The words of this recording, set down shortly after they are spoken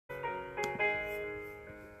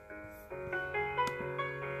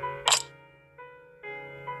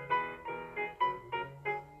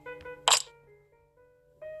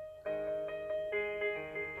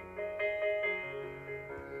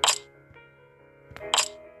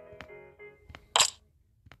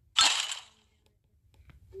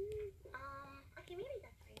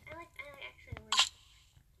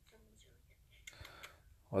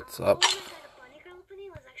What's up? Oh my god, the Bunny Girl opening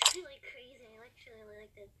was actually like crazy. I actually really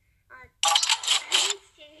liked it.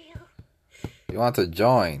 Stereo. You want to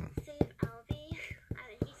join? Save Albie.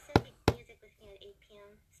 He said he'd music with me at 8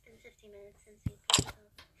 p.m. It's been 50 minutes since we played, so.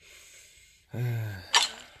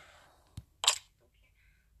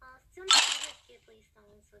 Some Studio Ghibli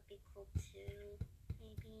songs would be cool too.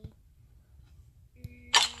 Maybe.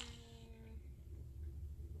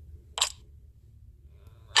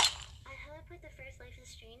 I played the first Life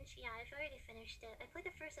is Strange. Yeah, I've already finished it. I played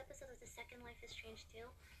the first episode of the second Life is Strange too.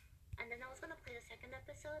 And then I was gonna play the second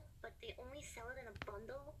episode, but they only sell it in a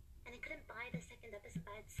bundle. And I couldn't buy the second episode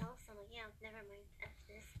by itself, so I'm like, yeah, never mind. F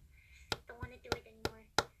this. Don't want to do it anymore.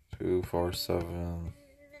 247.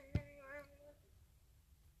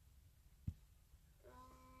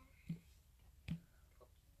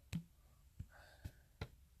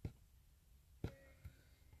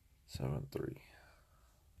 Seven three.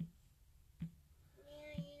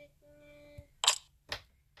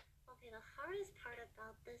 Okay, the hardest part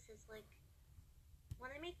about this is like when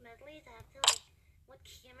I make medleys, I have to like, what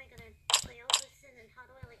key am I gonna play all this in, and how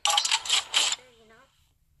do I like put it together, you know?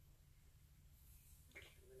 Okay,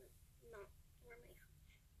 no, where am I?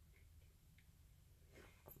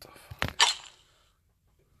 What the fuck?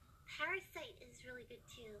 Parasite is really good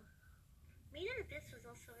too. Made in Abyss was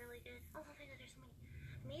also really good. Oh my god, there's so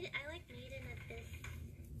many. I like Made in Abyss.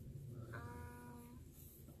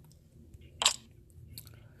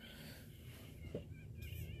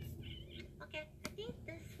 Okay, I think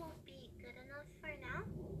this will be good enough for now.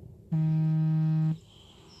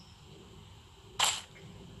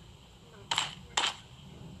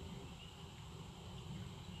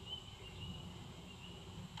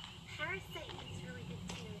 Parasite is really good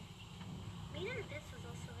too. Made in Abyss was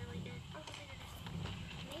also really good. Oh my god, there's so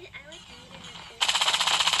many. I like Made in Abyss.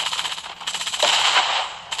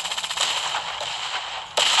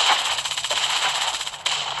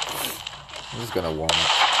 I'm just gonna warm up.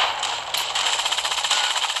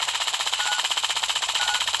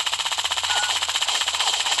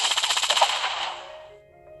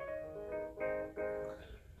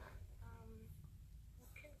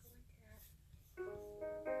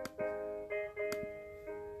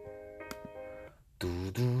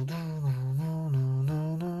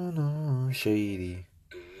 Shady.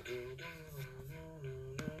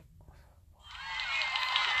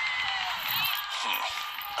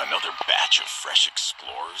 Another batch of fresh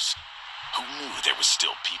explorers? Who knew there was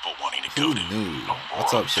still people wanting to go to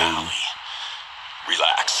What's up, Shady? Valley?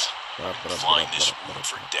 Relax. Flying this route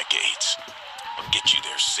for decades. I'll get you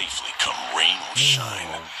there safely come rain or shine.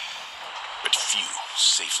 But few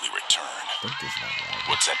safely return.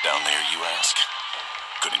 What's that down there, you ask?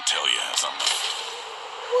 Couldn't tell you as I'm...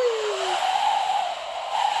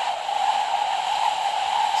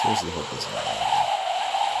 Seriously hope it's not right.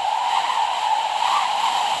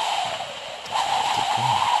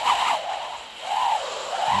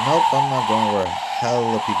 Nope, I'm not going where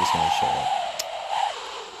hella people's gonna show up.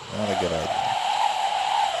 Not a good idea.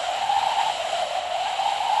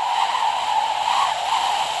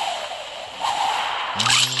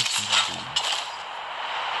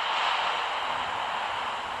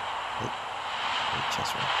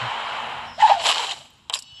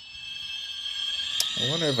 I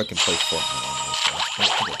wonder if I can play Fortnite on this one. I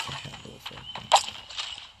don't think I can handle Fortnite.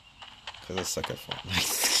 Because I suck at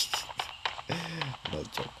Fortnite. No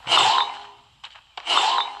joke.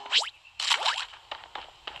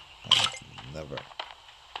 I've never,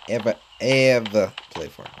 ever play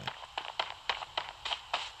Fortnite.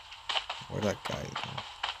 Where'd that guy go?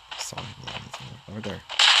 I saw him over there.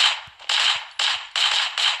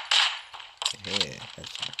 Hey,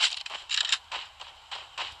 headshot.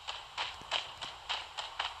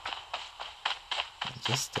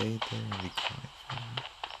 Just stay there and be quiet for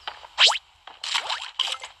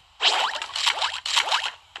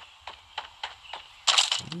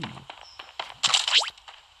me.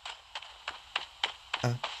 I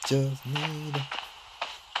just need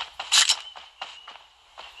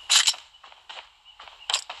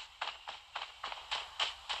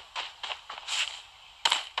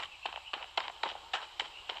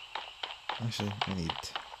actually, I need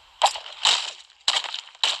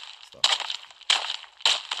stop.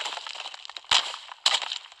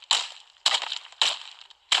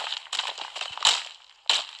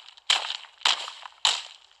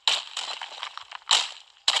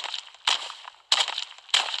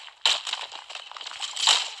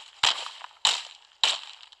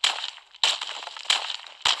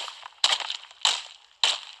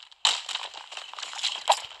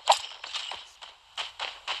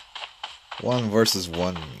 One versus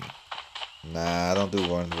one. Nah, I don't do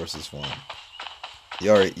one versus one. You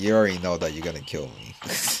already know that you're gonna kill me.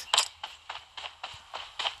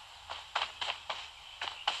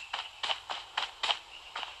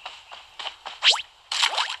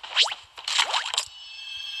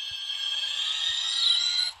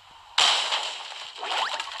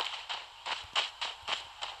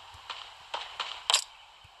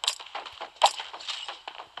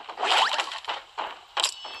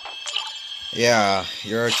 Yeah,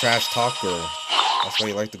 you're a trash talker. That's why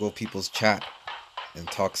you like to go people's chat and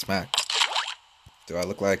talk smack. Do I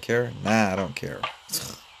look like I care? Nah, I don't care.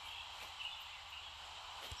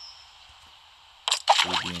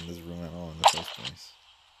 Should be in this room at all in the first place.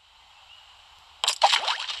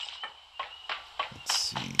 Let's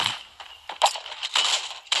see.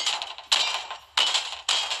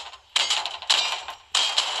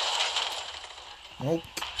 Nope.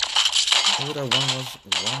 Maybe that one was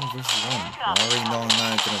 1 versus 1. I already know I'm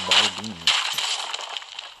not gonna bother doing it.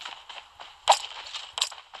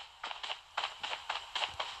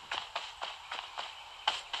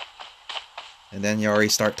 And then you already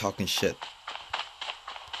start talking shit.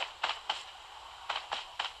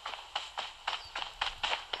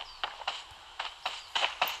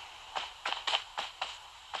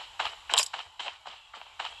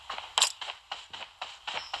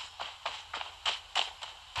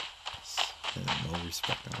 No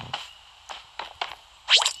respect at all.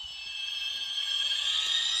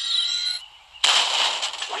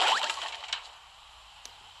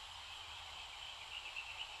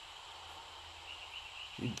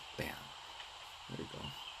 Bam. There we go.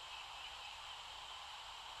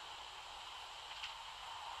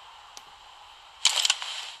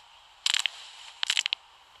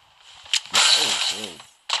 Oh.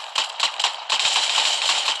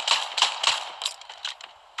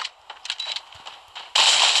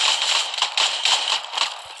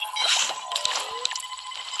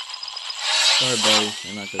 Sorry, buddy.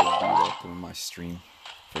 You're not gonna be welcome in my stream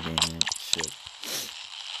for doing that shit.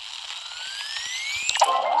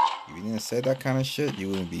 If you didn't say that kind of shit, you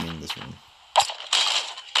wouldn't be in this room.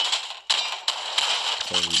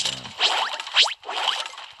 Totally down.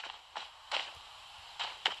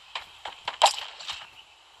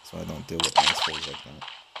 So I don't deal with assholes like that.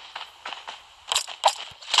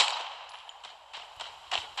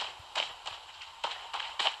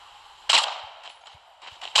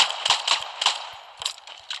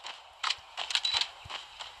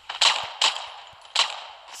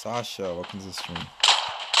 Sasha, welcome to the stream.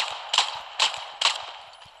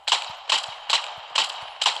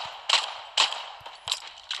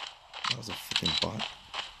 That was a freaking bot.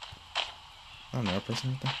 Not another person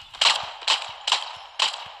right there.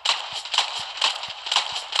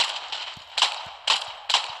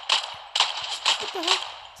 What the hell?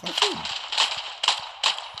 It's not shooting.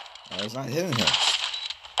 Oh, it's not hitting him.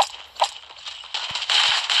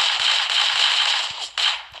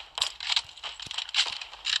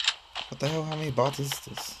 What the hell? How many bots is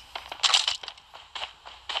this?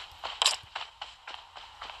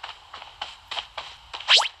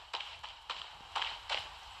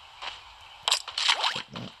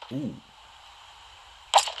 Ooh.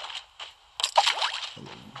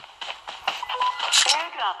 Hello.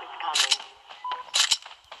 Airdrop is coming.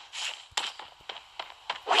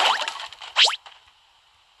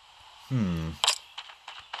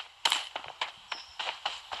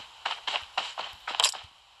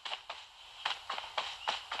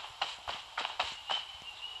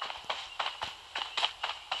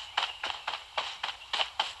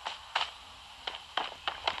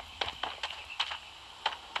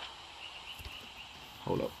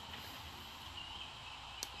 Hold up.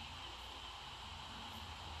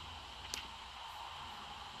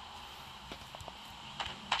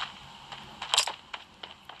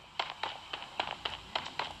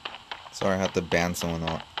 Sorry, I had to ban someone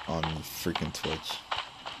on freaking Twitch.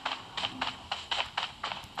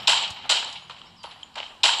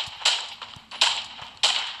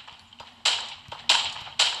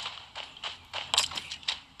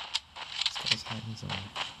 This guy's hiding somewhere.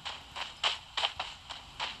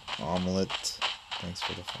 Omelette, thanks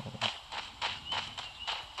for the follow.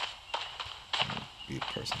 Be a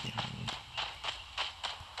person behind me.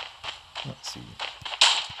 Let's see.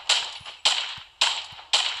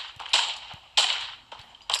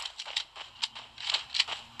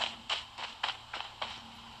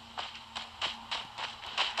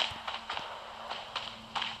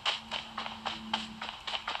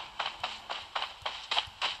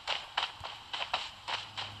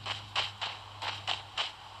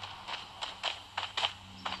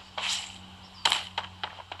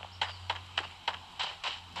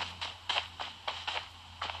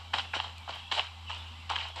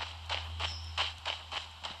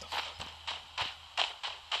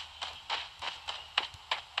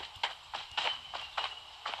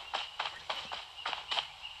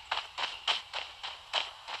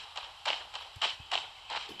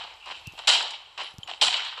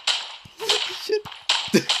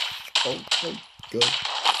 Go.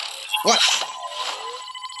 What?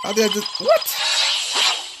 How did I just... What?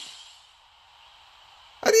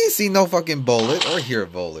 I didn't see no fucking bullet or hear a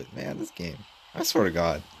bullet. Man, this game. I swear to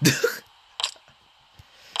God.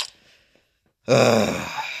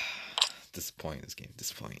 Disappointing, this game.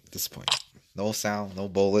 Disappointing. No sound, no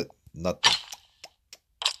bullet, nothing.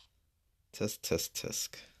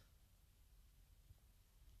 Tisk.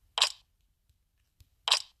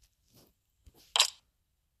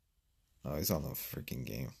 Oh, he's on the freaking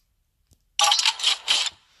game.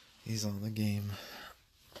 He's on the game.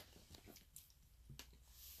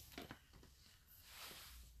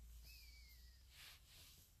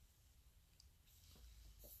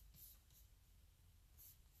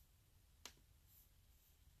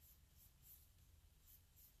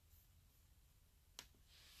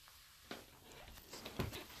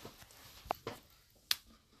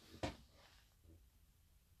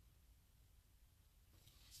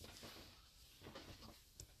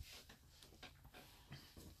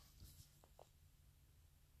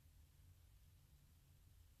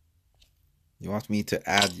 You want me to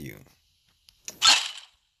add you?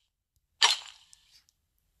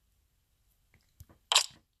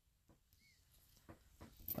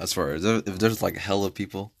 As far as if there's like hella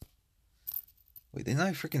people. Wait, didn't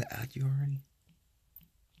I freaking add you already?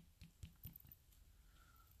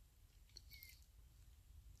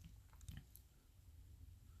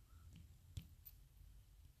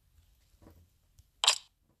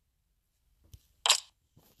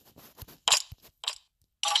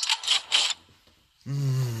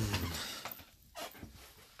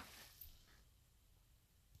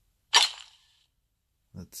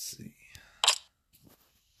 Let's see.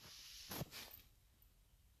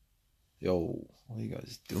 Yo, what are you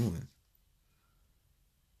guys doing?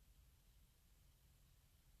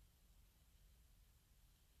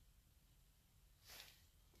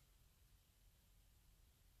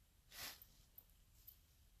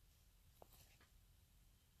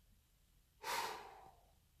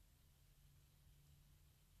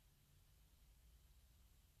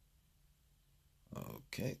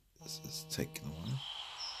 Okay, this is taking a while.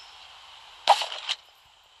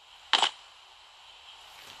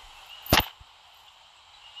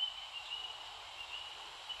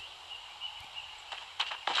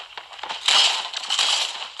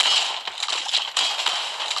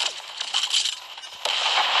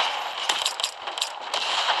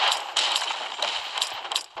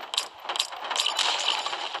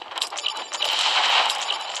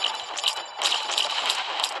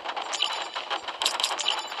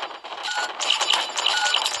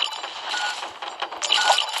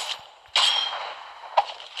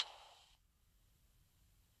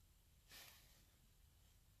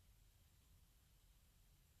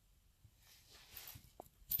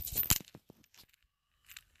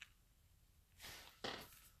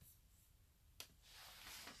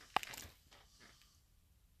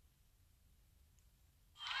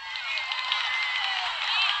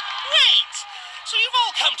 So you've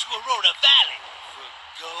all come to Aurora Valley for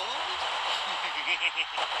gold?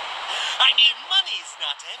 I mean, money's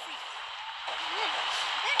not everything.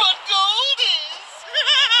 But gold is!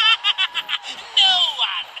 No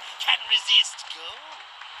one can resist gold.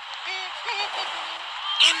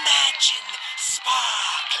 Imagine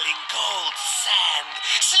sparkling gold sand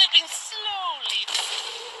slipping slowly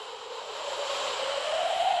through.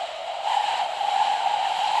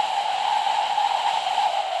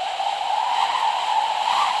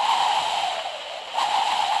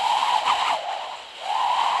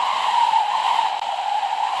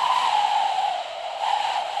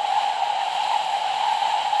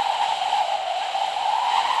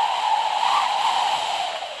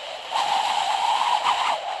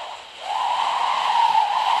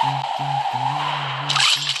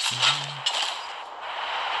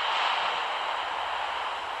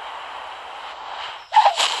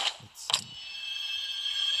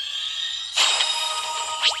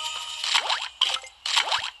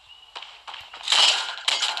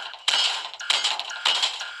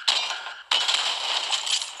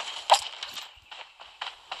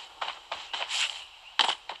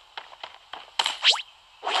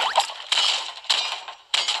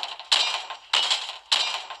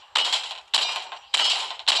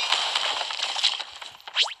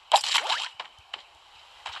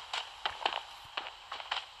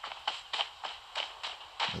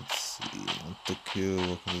 Let's see. What the kill?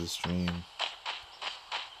 Welcome to the stream.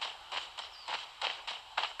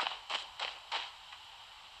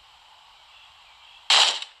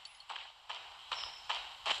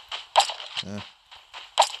 Yeah.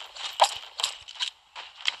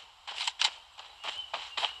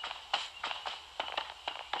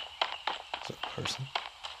 So person.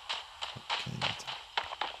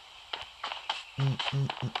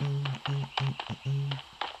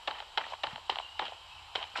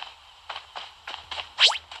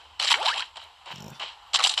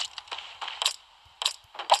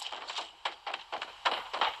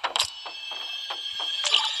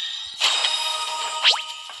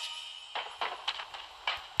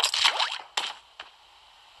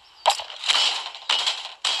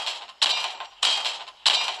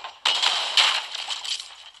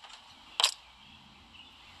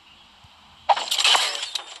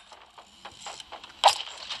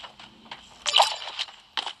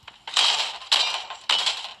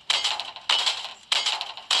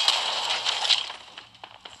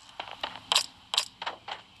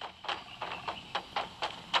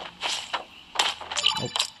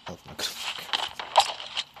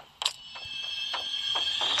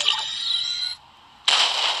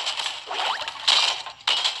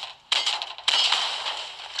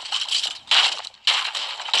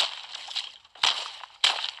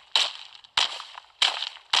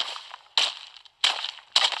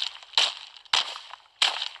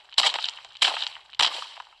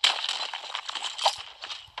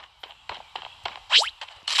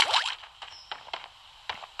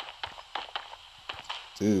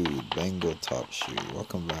 Dude, Bengal Top Shoe.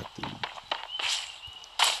 Welcome back, dude.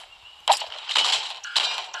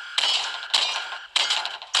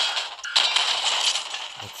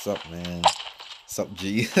 What's up, man? What's up,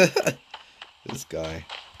 G? This guy.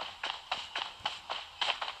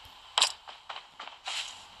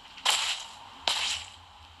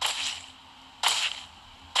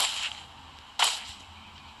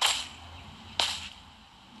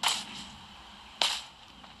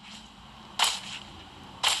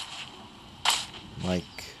 Mike.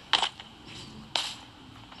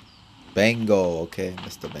 Bango, okay,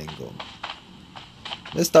 Mr. Bango.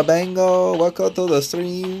 Mr. Bango, welcome to the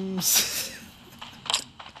streams.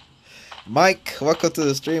 Mike, welcome to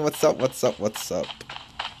the stream. What's up, what's up, what's up?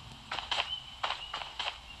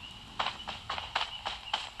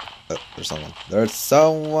 There's someone. There's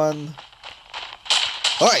someone.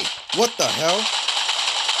 Hey, what the hell?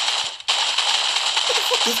 Where the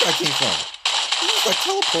fuck this guy came from? He just like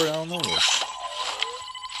teleported out of nowhere.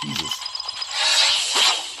 Jesus.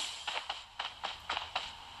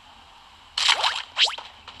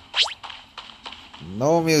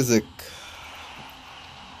 No music.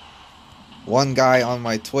 One guy on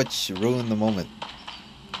my Twitch ruined the moment.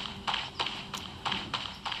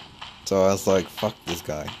 So I was like, fuck this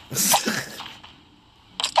guy.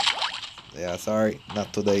 Yeah, sorry.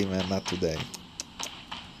 Not today, man. Not today.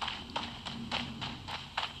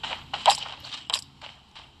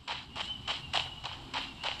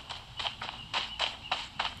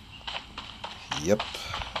 Yep.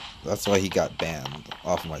 That's why he got banned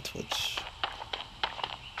off my Twitch.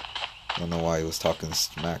 Don't know why he was talking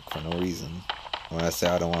smack for no reason. When I say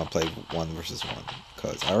I don't want to play 1 versus 1.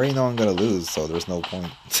 Because I already know I'm going to lose, so there's no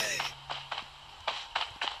point.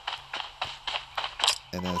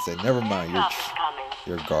 And then I said, never mind,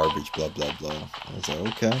 you're garbage, blah, blah, blah. I was like,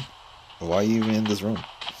 okay. Why are you even in this room?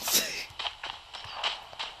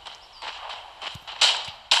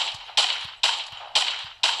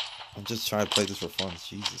 I'm just trying to play this for fun.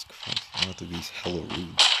 Jesus Christ. I have to be hella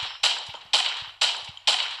rude.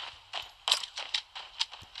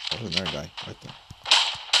 Oh, there's another guy right there.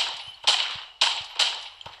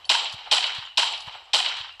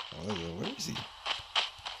 Oh, where is he?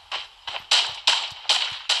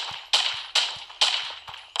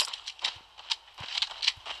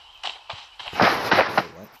 Wait,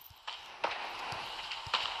 what?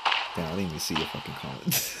 Damn, I didn't even see your fucking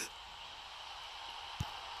comment.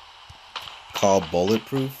 Call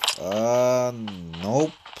bulletproof?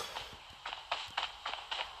 Nope.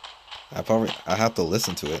 I have to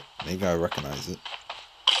listen to it. Maybe I recognize it.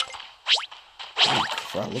 Holy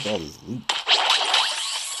crap, look at all this loot.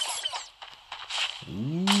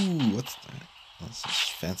 Ooh, what's that? That's a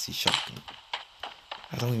fancy shotgun.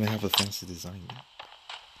 I don't even have a fancy design yet.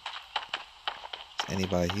 Is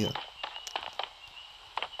anybody here?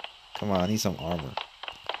 Come on, I need some armor.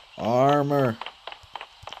 Armor!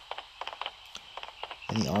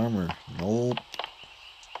 Any armor? Nope.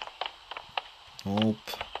 Nope.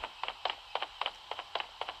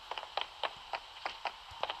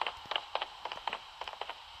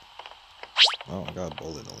 Oh, I got a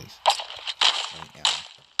bullet at least.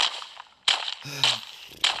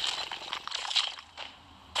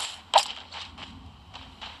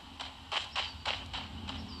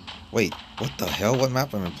 Wait, what the hell? What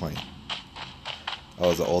map am I playing?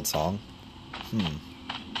 Oh, it's an old song?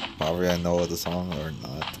 Probably I know the song or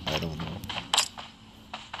not. I don't know.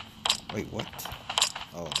 Wait, what?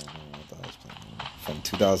 Oh, no, I thought I was playing from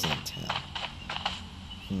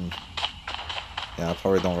 2010. Yeah, I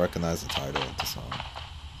probably don't recognize the title of the song,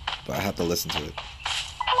 but I have to listen to it.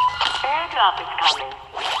 Airdrop is coming.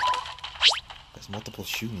 There's multiple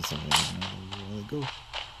shootings somewhere. Where do you wanna go?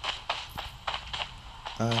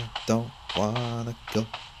 I don't wanna go.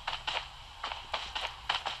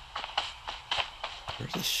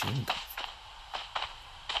 Where's the shooting come from?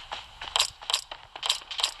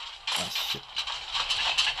 Ah, shit.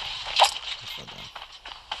 I fell down.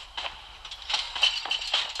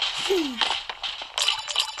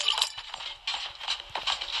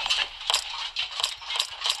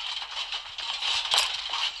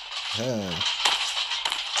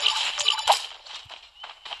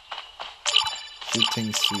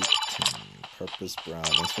 Shooting, Purpose Brown.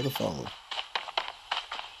 Thanks for the follow.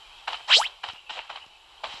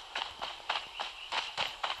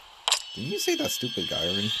 Didn't you say that stupid guy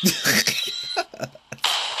already?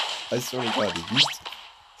 I swear to God, did you?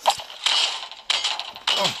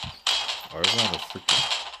 Or is that a freaking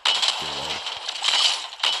delay?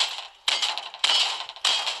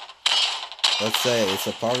 Let's say it's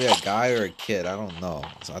probably a guy or a kid. I don't know.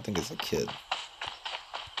 So I think it's a kid.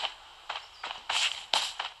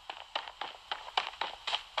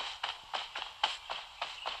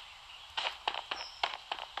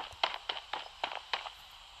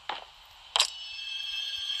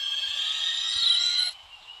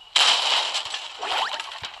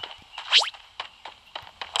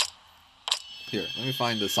 Here, let me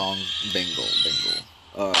find the song Bingo.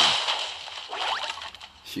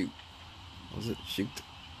 Shoot. What was it? Shoot.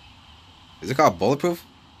 Is it called Bulletproof?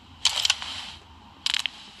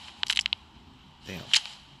 Damn.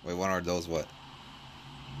 Wait, one of those what?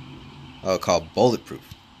 Oh, called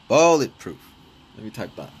Bulletproof. Bulletproof. Let me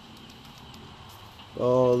type that.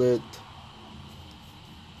 Bulletproof.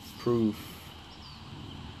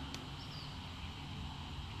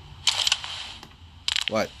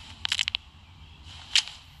 What?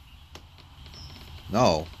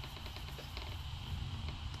 No.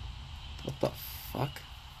 What the fuck?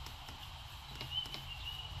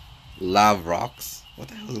 Love Rocks? What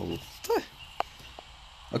the hell?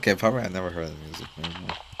 Okay, probably I never heard of the music.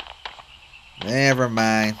 Never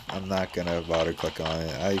mind. I'm not gonna bother click on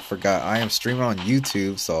it. I forgot. I am streaming on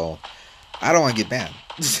YouTube, so I don't want to get banned.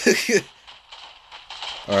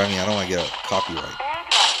 Or I mean, I don't want to get a copyright.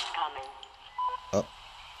 Oh,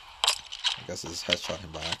 I guess I just headshot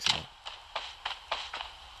him by accident.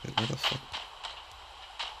 Wait, where the fuck?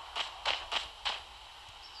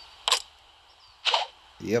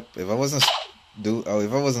 Yep. If I wasn't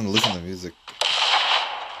listening to music,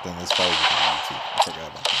 then it's probably on YouTube. I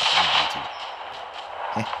forgot about that.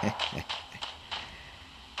 On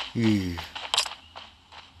YouTube.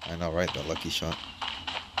 I know, right? The lucky shot.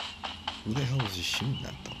 Who the hell was just shooting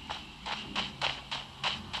that though?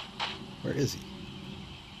 Where is he?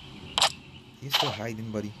 He's still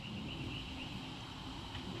hiding, buddy.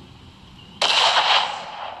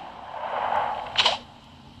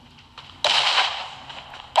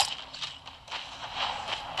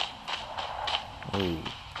 Oh,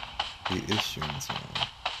 he is shooting someone.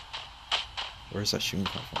 Where's that shooting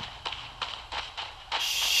come from?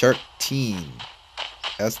 Shirt-teen.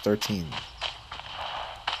 S13.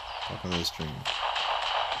 Welcome to the stream.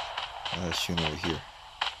 Shooting over here.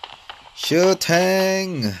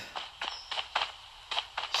 Shooting!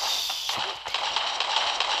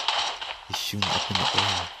 He's shooting up in the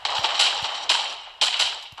air.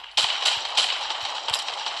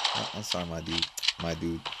 Oh, I'm sorry, my dude. My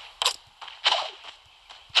dude.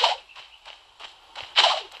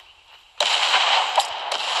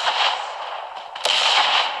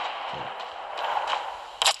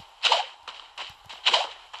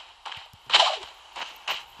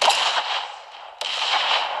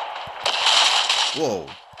 Whoa.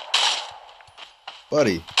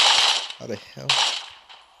 Buddy. How the hell?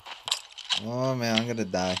 Oh man, I'm gonna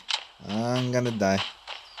die. I'm gonna die.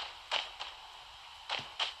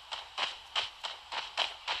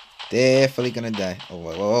 Definitely gonna die. Oh,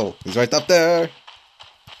 whoa, whoa, whoa. He's right up there.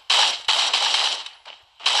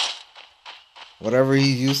 Whatever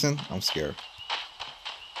he's using, I'm scared.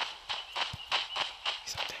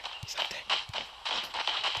 He's up there. He's up there.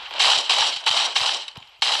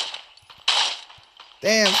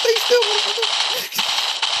 Damn, stay still.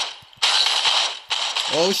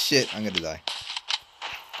 Oh shit, I'm gonna die.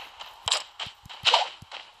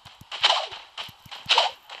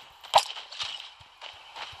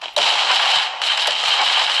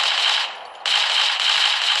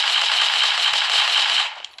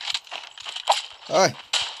 Alright.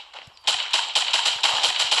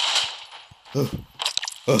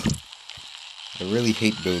 I really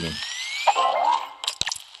hate building.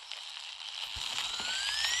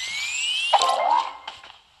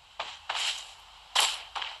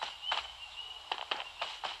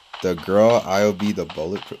 The girl, I'll be the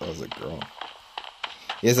bulletproof. Oh, it's a girl.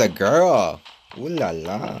 It's a girl. Ooh la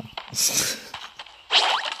la.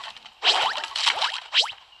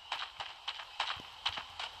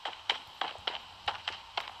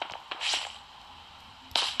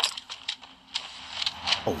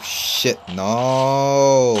 Oh shit,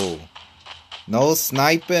 no. No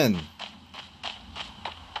sniping.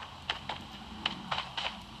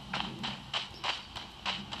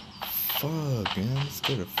 Fuck, man. Let's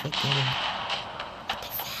get the fuck out of here. What the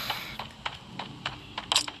fuck?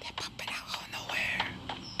 They're popping out of nowhere.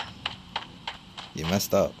 You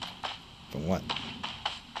messed up. From what?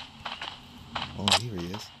 Oh, here he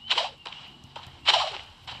is.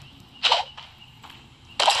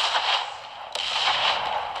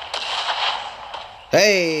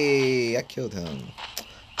 Hey, I killed him.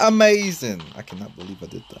 Amazing. I cannot believe I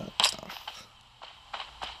did that.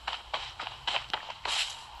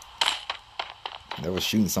 They were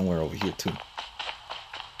shooting somewhere over here too.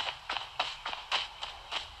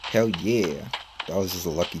 Hell yeah. That was just a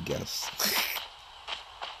lucky guess.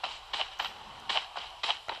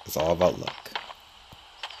 It's all about luck.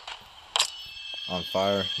 On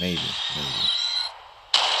fire? Maybe.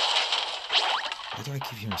 Why do I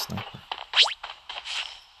keep hearing sniper?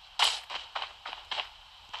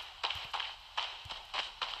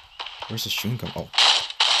 Where's the shooting come? Oh.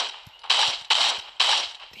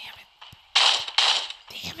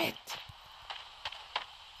 Damn it.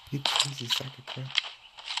 You crazy sack of crap.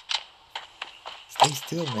 Stay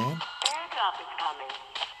still, man. Airdrop is coming.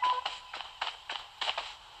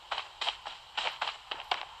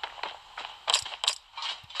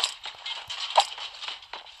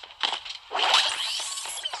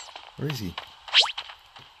 Where is he?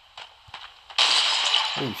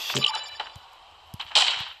 Oh shit.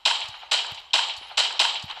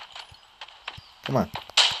 Come on.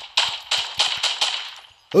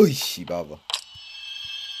 Oishi baba.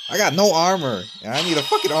 I got no armor. And I need a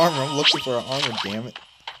fucking armor. I'm looking for an armor, damn it.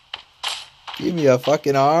 Give me a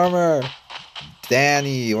fucking armor.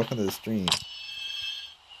 Danny, welcome to the stream.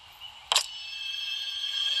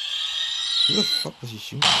 Who the fuck was he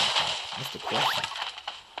shooting at? That's the question.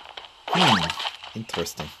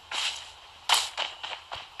 Interesting.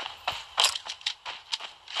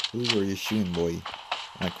 Who were you shooting, boy?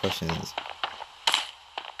 My question is.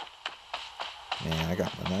 Man,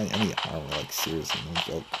 I need armor, like, seriously, no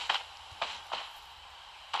joke.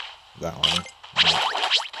 Is that armor? No.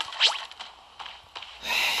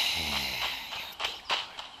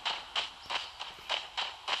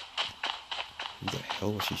 Who the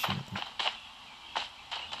hell was she shooting at?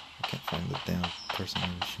 I can't find the damn person who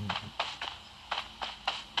was shooting at.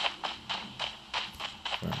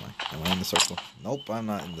 Where am I? Am I in the circle? Nope, I'm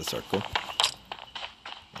not in the circle.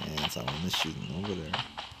 And someone is shooting over there.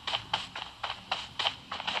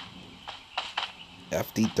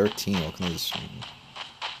 FD13, welcome to the stream.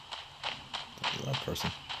 That person.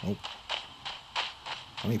 Nope.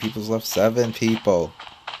 How many people's left? 7 people.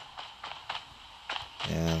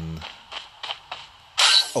 And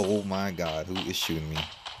oh my god, who is shooting me?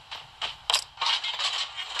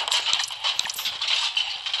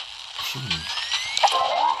 Shooting me.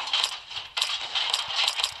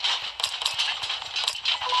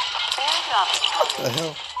 What the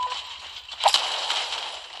hell?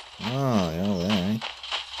 Oh, you're over there, eh?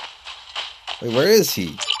 Wait, where is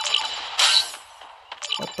he?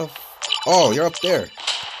 What the f... Oh, you're up there.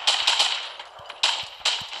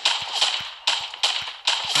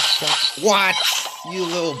 What? You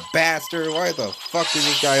little bastard. Why the fuck is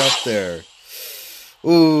this guy up there?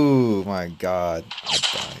 Ooh, my god. I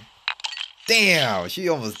died. Damn, she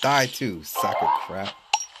almost died too. Sack of crap.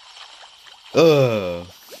 Ugh.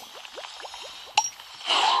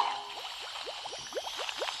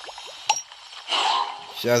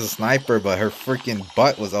 She has a sniper, but her freaking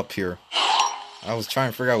butt was up here. I was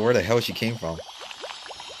trying to figure out where the hell she came from.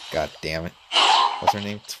 God damn it. What's her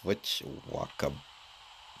name? Twitch Waka.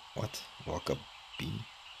 What? Waka B.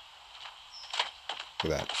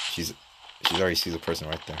 Look at that. She's already sees a person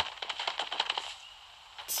right there.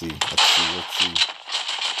 Let's see.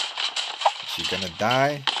 Is she gonna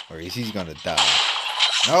die? Or is he gonna die?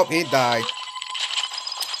 Nope, he died.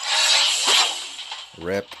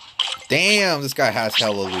 Rip. Damn, this guy has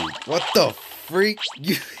hella loot. What the freak?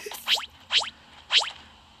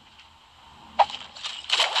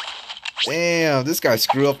 Damn, this guy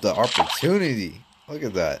screwed up the opportunity. Look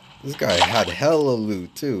at that. This guy had hella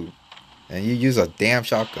loot too. And you use a damn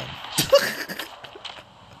shotgun.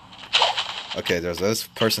 Okay, there's this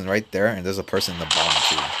person right there, and there's a person in the bottom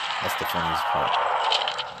too. That's the funniest part.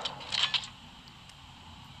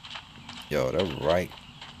 Yo, they're right.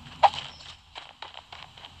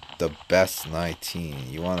 The best 19.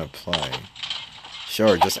 You want to play?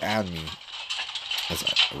 Sure, just add me. It's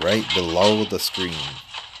right below the screen.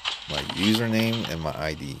 My username and my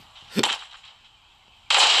ID.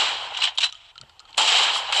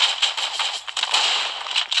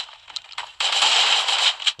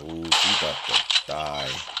 Ooh, she got to die.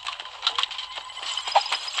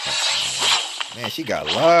 Man, she got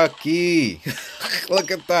lucky. Look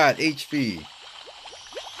at that HP.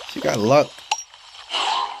 She got luck.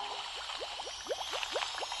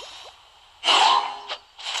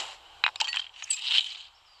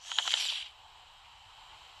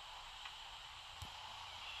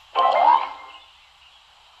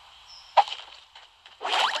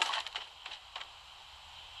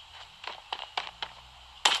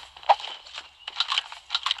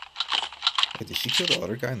 Wait, did she kill the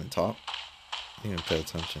other guy in the top? I didn't even pay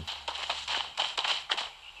attention.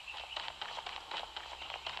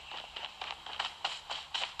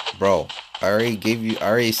 Bro, I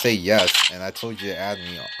already say yes, and I told you to add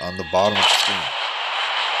me on the bottom of the screen.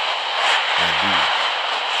 And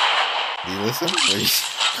do you listen?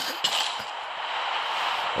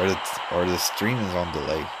 Or the stream is on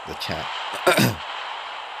delay, the chat.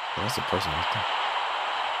 There's a person right there.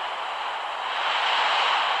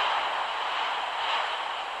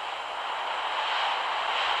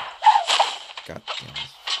 God damn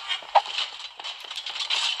it.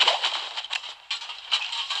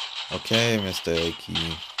 Okay, Mr.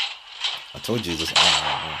 Aki. I told you this on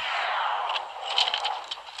right now.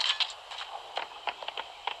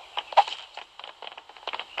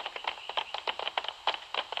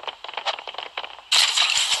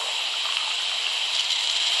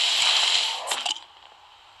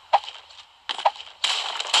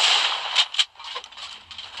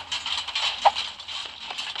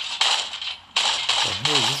 What the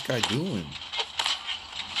hell is this guy doing?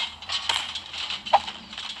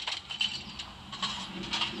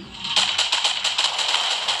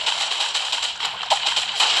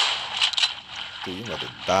 Dude, you about to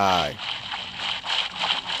die.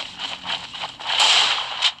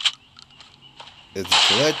 It's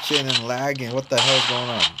glitching and lagging. What the hell's going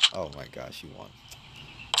on? Oh my gosh, you won.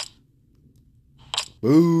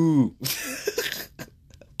 Boo!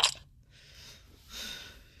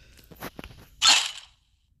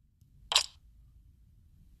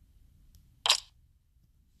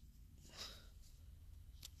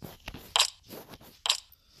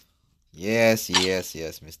 Yes,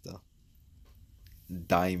 Mr.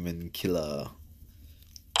 Diamond Killer.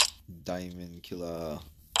 Diamond Killer.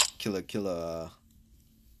 Killer.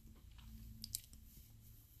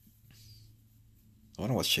 I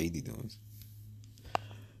wonder what Shady doing.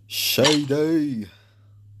 Shady!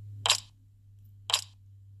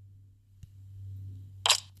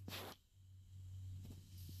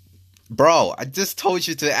 Bro, I just told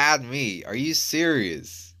you to add me. Are you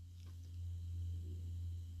serious?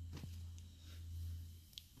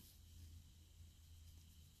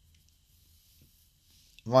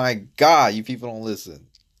 My God, you people don't listen.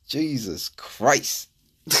 Jesus Christ.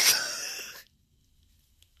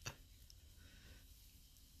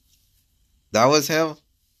 That was him?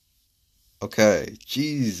 Okay.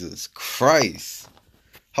 Jesus Christ.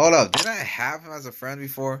 Hold up. Didn't I have him as a friend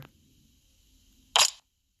before?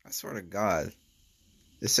 I swear to God.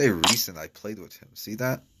 They say recent I played with him. See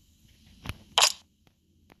that?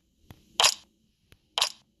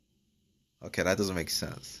 Okay, that doesn't make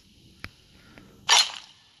sense.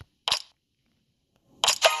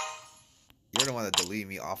 You're the one that deleted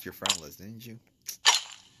me off your friend list, didn't you?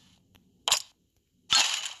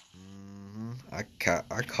 I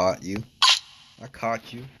caught you. I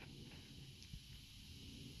caught you.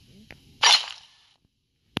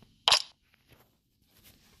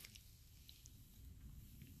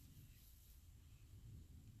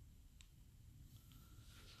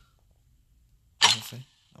 What did I say?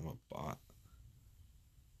 I'm a bot.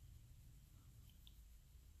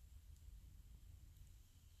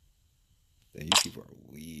 Then you people are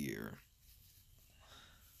weird.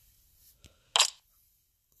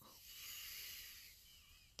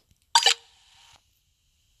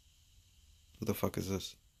 Who the fuck is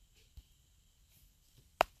this?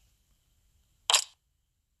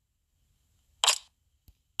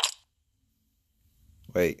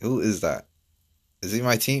 Wait, who is that? Is he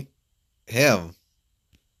my team? Him.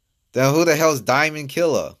 Then who the hell's Diamond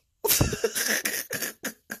Killer?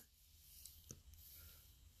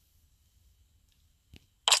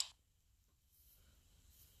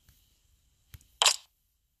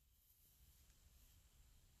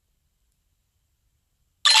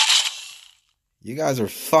 You guys are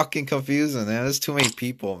fucking confusing, man. There's too many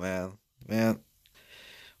people, man. Man.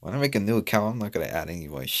 When I make a new account, I'm not gonna add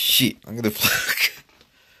anyway. Shit. I'm gonna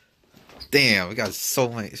Damn, we got so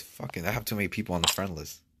many. Fucking, I have too many people on the friend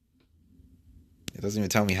list. It doesn't even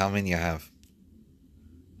tell me how many I have.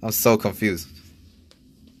 I'm so confused.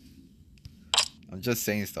 I'm just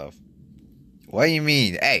saying stuff. What do you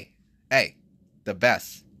mean? Hey, the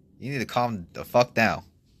best. You need to calm the fuck down.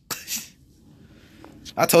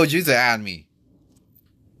 I told you to add me.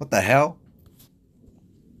 What the hell?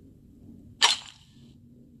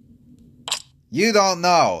 You don't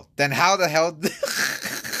know. Then how the hell...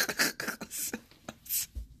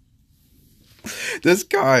 This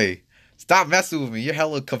guy. Stop messing with me. You're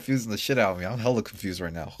hella confusing the shit out of me. I'm hella confused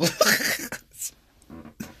right now.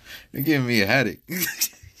 You're giving me a headache.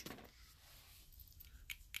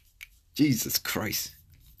 Jesus Christ.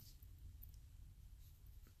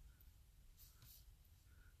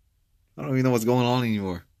 I don't even know what's going on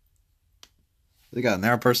anymore. They got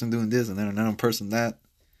another person doing this and then another person that.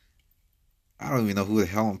 I don't even know who the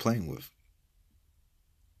hell I'm playing with.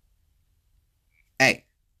 Hey,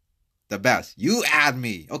 the best. You add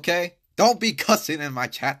me, okay? Don't be cussing in my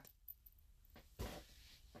chat.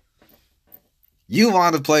 You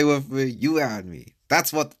want to play with me, you add me.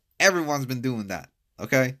 That's what everyone's been doing that,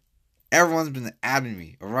 okay? Everyone's been adding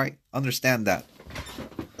me, alright? Understand that.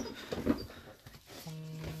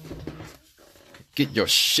 Get your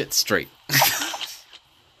shit straight.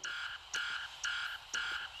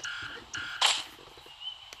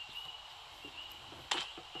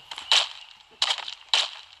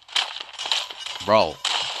 Bro,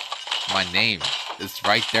 my name is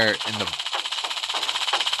right there in the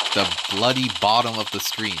bloody bottom of the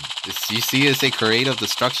screen. You see it say creative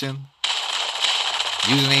destruction?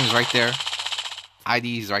 Username's right there.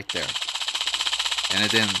 ID is right there. And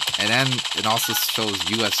then it also shows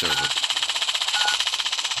US server.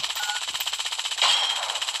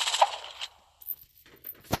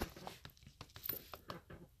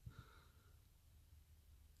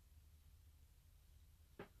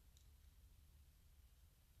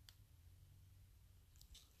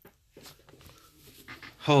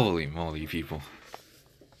 Holy moly, people.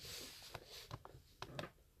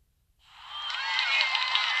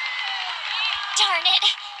 Darn it!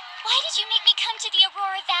 Why did you make me come to the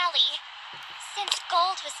Aurora Valley? Since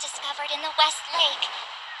gold was discovered in the West Lake,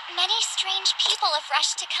 many strange people have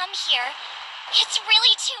rushed to come here. It's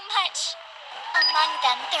really too much. Among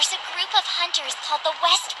them, there's a group of hunters called the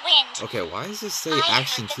West Wind. Okay, why does it say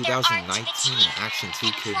Action 2019 and Action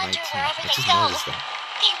 2K19? I just noticed that.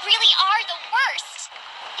 They really are the worst.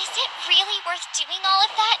 Is it really worth doing all of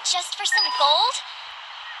that just for some gold?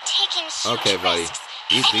 Taking huge Okay, buddy. risks.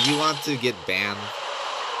 Do you want to get banned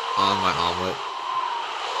on my omelet?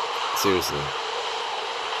 Seriously.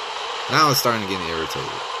 Now I'm starting to get irritated.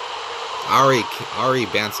 I already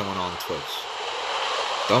banned someone on Twitch.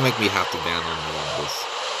 Don't make me have to ban on this.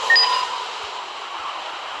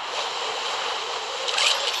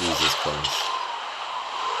 Jesus Christ.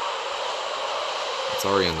 It's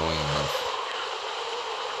already annoying enough.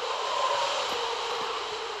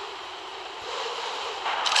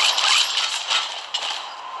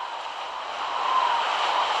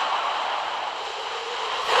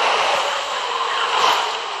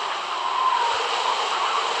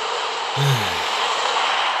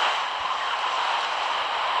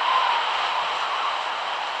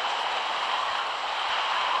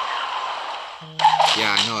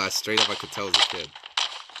 Yeah, I know, that's straight up I could tell as a kid.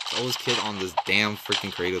 There's always kid on this damn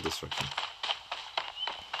freaking creative destruction.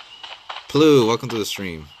 Plu, welcome to the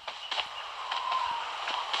stream.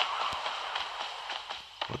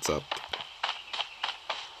 What's up?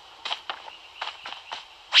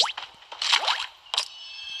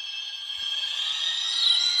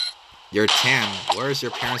 You're 10. Where's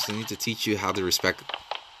your parents who need to teach you how to respect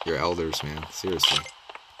your elders, man? Seriously.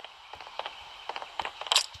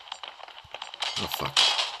 Oh, fuck.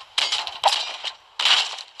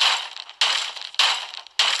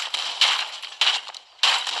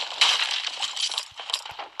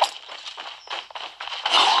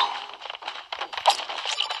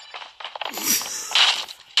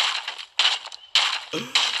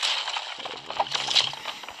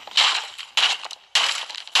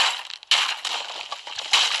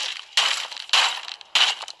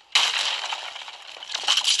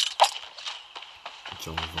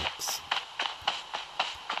 John Vox.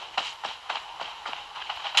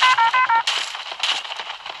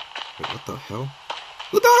 Wait, what the hell?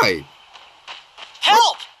 Who died?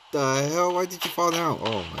 Help! What the hell? Why did you fall down?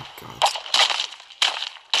 Oh my god.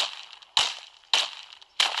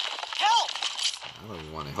 Help! I don't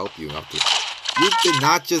even want to help you after. You did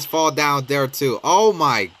not just fall down there too. Oh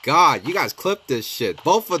my god, you guys clipped this shit.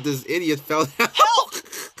 Both of this idiot fell down. Help!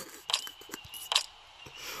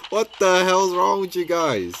 What the hell's wrong with you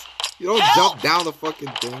guys? You don't jump down the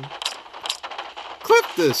fucking thing. Clip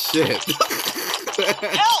this shit.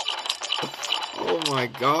 Help! Oh my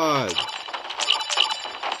god.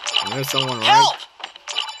 And there's someone right. Help!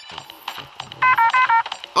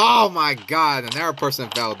 Oh my god, another person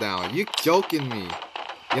fell down. You joking me?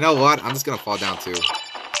 You know what? I'm just gonna fall down too.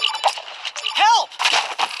 Help!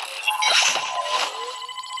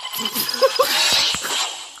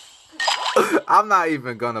 I'm not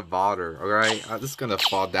even gonna bother, alright? I'm just gonna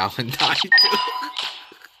fall down and die too.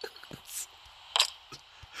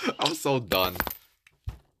 I'm so done.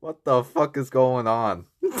 What the fuck is going on?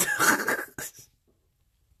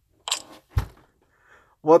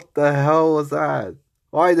 What the hell was that?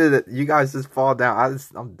 Why did it? You guys just fall down?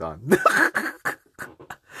 I'm done.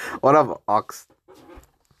 What up, Oxton?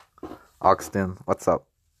 What's up?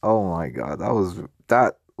 Oh my god, that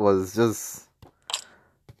was just.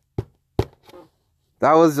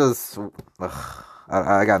 Ugh,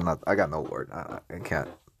 I got no word. I can't.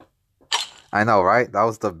 I know, right? That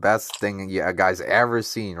was the best thing you guys ever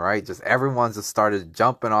seen, right? Just everyone just started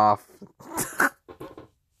jumping off.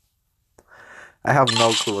 I have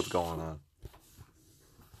no clue what's going on.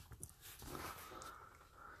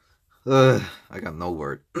 I got no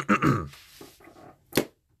word.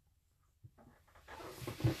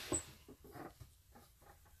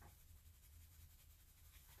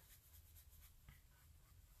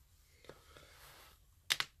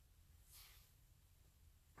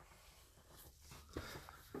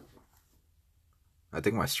 I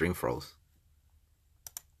think my stream froze.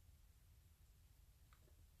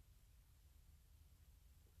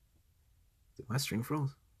 Did my stream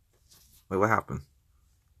froze? Wait, what happened?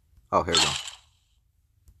 Oh, here we go.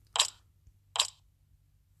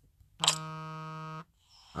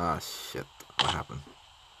 Ah, shit. What happened?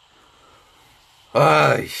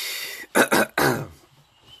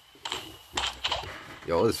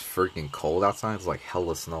 Yo, it's freaking cold outside. It's like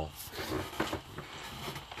hella snow.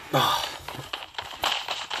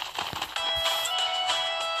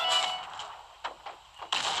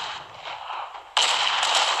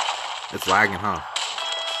 It's lagging, huh?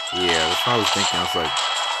 Yeah, that's what I was thinking. I was like,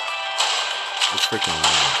 it's freaking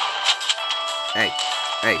lagging.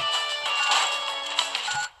 Hey.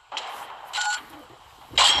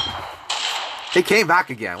 He came back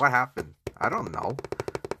again. What happened? I don't know.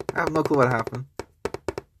 I have no clue what happened.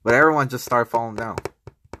 But everyone just started falling down.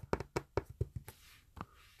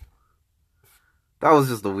 That was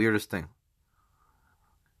just the weirdest thing.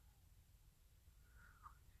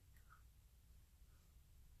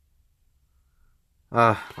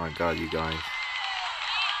 Oh my god, you guys.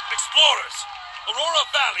 Explorers, Aurora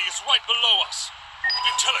Valley is right below us.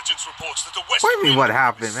 Intelligence reports that the west. What do you mean what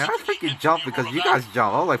happened, man? I freaking jumped because you guys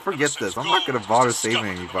jumped. I was like, forget this. I'm not gonna bother saving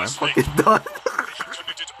anybody. I'm fucking done. They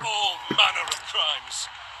committed all manner of crimes,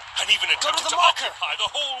 and even attempted to occupy the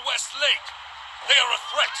whole West Lake. They are a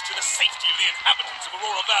threat to the safety of the inhabitants of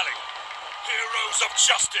Aurora Valley. Heroes of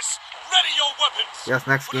justice, ready your weapons. Yes,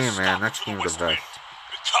 next game, man. Next game is the best.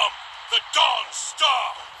 Become the Dawn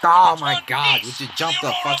Star. Oh my god, would you jump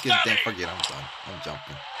the fucking thing? Forget it, I'm done. I'm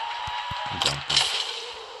jumping.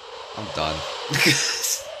 I'm done.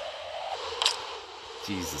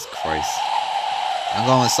 Jesus Christ. I'm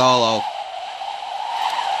going solo.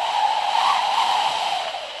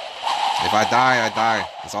 If I die, I die.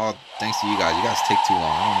 It's all thanks to you guys. You guys take too long.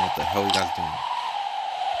 I don't know what the hell you guys doing.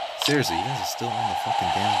 Seriously, you guys are still on the fucking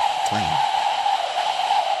damn plane.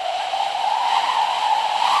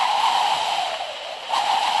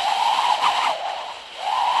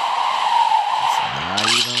 Not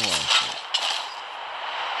even worth it.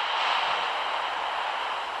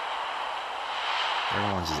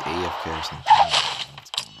 Everyone's just AFK or something. I don't know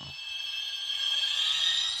what's going on.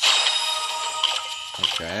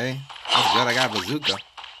 Okay. That's good. I got a bazooka.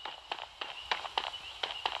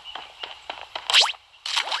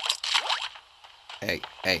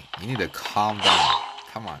 Hey, you need to calm down.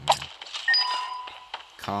 Come on, man.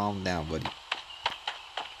 Calm down, buddy.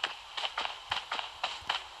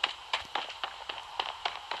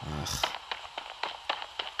 Ugh.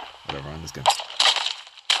 Whatever, I'm just gonna...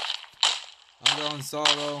 I'm going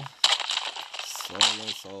solo.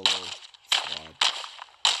 Solo. Squad.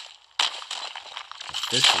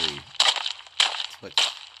 Officially. Twitch.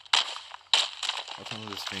 Welcome to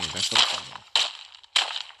the stream. Thanks for the follow.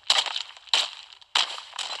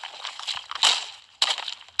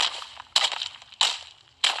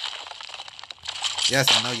 Yes,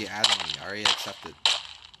 I know you added me. I already accepted.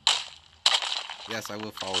 Yes, I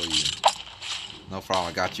will follow you. No problem.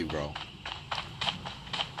 I got you, bro.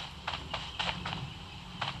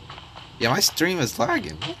 Yeah, my stream is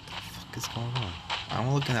lagging. What the fuck is going on?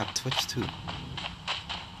 I'm looking at Twitch too.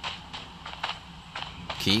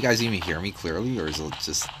 Can you guys even hear me clearly, or is it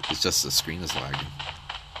just the screen is lagging?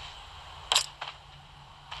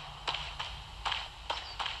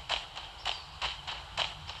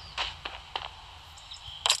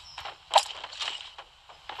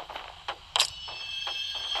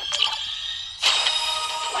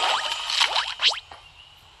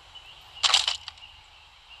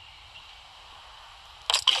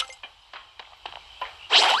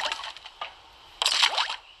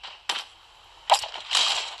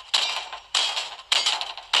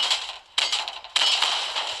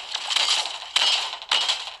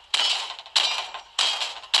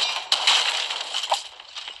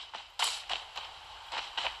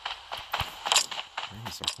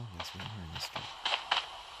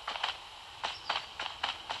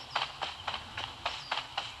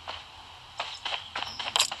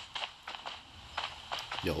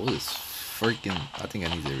 Yo, this freaking... I think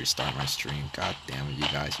I need to restart my stream. God damn it, you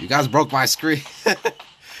guys. You guys broke my screen. You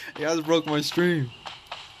guys broke my stream.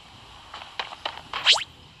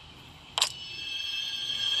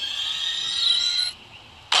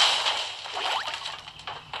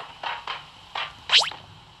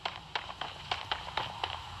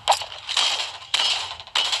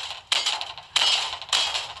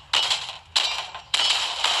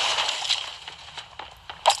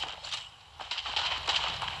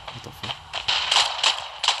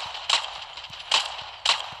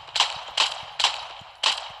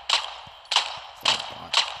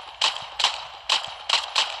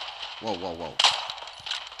 Whoa, whoa, whoa.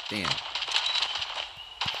 Damn.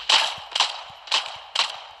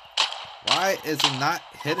 Why is it not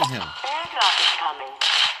hitting him? Airdrop is coming.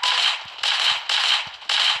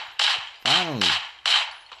 Finally.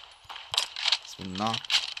 It's been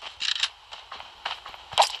knocked.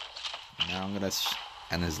 Now I'm gonna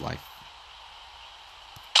end his life.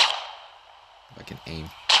 If I can aim.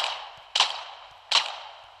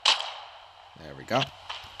 There we go.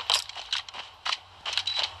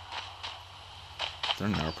 Is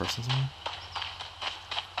there another person somewhere?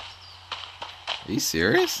 Are you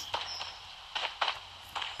serious?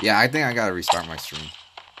 Yeah, I think I gotta restart my stream.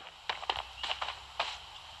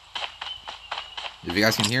 If you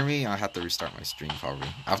guys can hear me, I'll have to restart my stream probably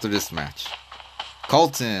after this match.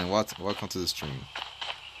 Colton, welcome to the stream.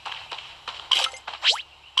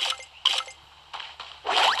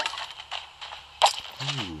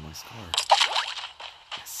 Ooh, my scar.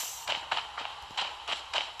 Yes.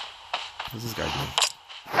 What's this guy doing?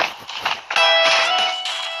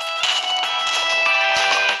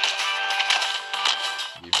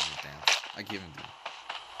 Give him a dance. I give him the...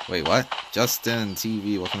 Wait, what? Justin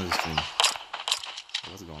TV, welcome to the stream.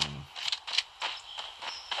 What's going on?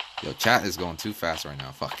 Yo, chat is going too fast right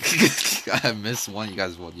now. Fuck. I missed one. You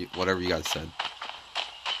guys, whatever you guys said.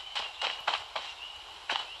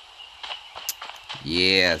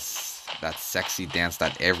 Yes, that sexy dance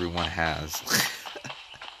that everyone has.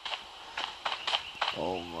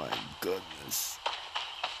 Oh my goodness.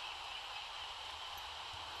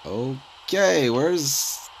 Okay,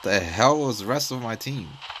 where's the hell was the rest of my team?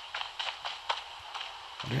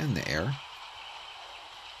 Are they in the air?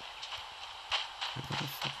 Where the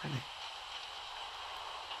fuck are they?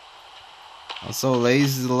 I'm so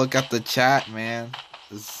lazy to look at the chat, man.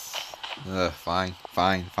 Fine.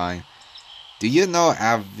 Do you know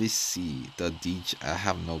Avicii, the DJ? I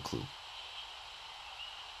have no clue.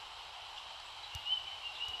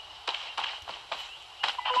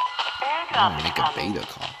 I'm gonna make a beta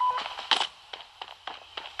call.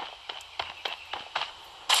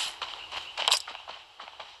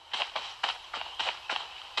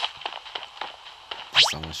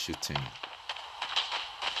 Someone shooting.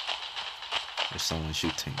 There's someone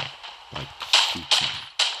shooting. Like shooting.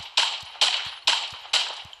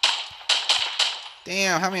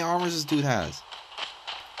 Damn, how many armors this dude has?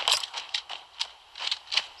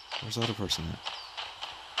 Where's the other person at?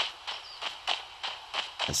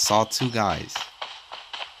 I saw two guys.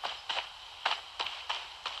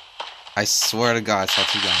 I swear to God, I saw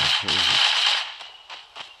two guys. Where is it?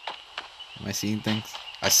 Am I seeing things?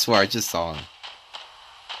 I swear, I just saw them.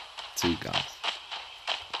 Two guys.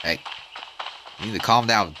 Hey, you need to calm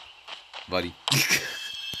down, buddy. This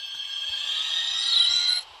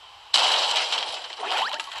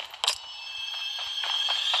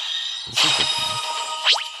is okay.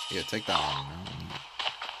 Here, take that one.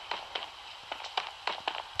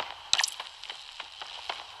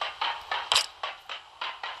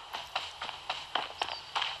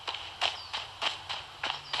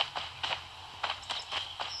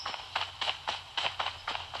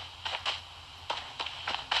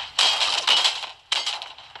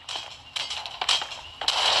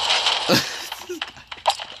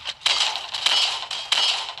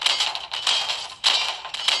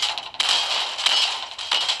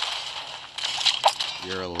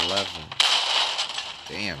 You're 11.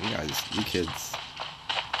 Damn, you kids.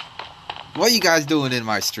 What are you guys doing in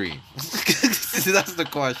my stream? That's the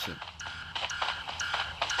question.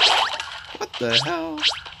 What the hell?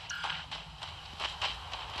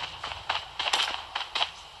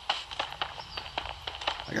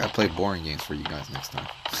 I gotta play boring games for you guys next time.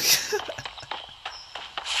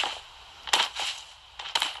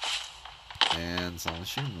 And someone's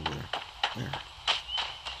shooting over there. Where?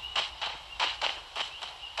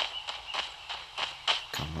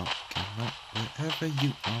 Come up, wherever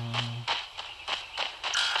you are.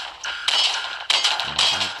 I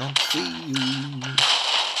don't see you.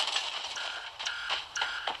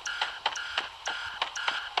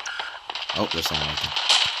 Oh, there's someone right there.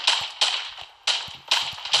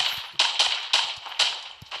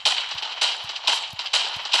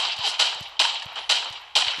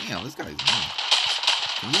 Damn, this guy's mean.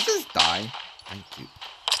 Can you just die? Thank you.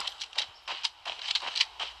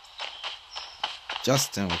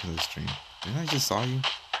 Justin, welcome to the stream. Didn't I just saw you?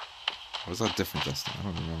 Or was that different Justin? I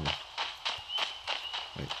don't remember.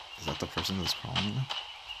 Wait, is that the person that's crawling now?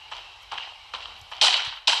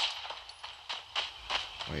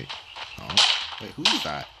 Wait, no. Wait, who is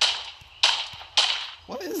that?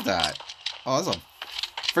 What is that? Oh, that's a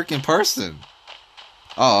freaking person.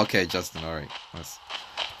 Oh, okay, Justin, alright.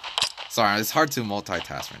 Sorry, it's hard to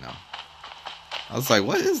multitask right now. I was like,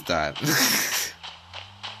 what is that?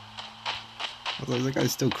 I was like, that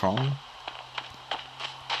guy's still crawling?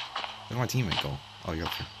 Where'd my teammate go? Oh, you're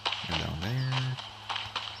up here. You're down there.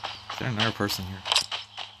 Is there another person here?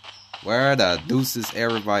 Where the deuce is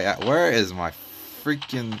everybody at? Where is my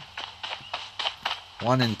freaking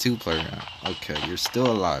 1 and 2 player at? Okay, you're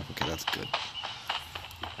still alive. Okay, that's good.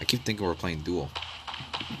 I keep thinking we're playing duel.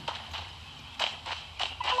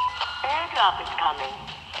 Airdrop is coming.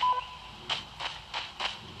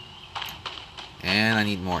 And I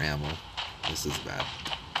need more ammo. This is bad.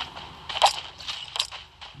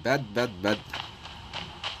 Bad.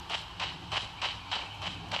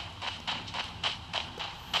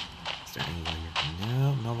 Is there anybody here?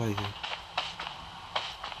 No, nobody here.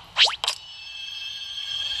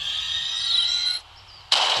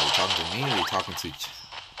 Are you talking to me or are you talking to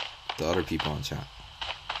the other people in chat?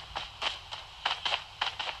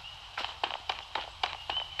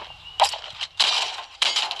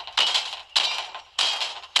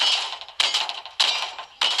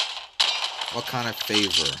 What kind of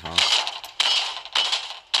favor, huh?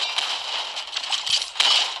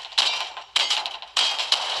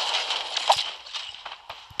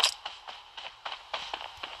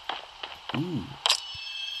 Ooh.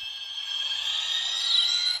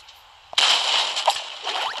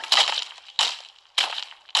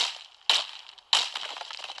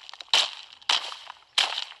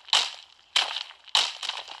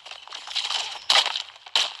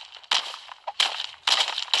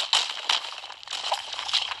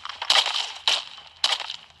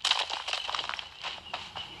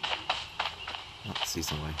 See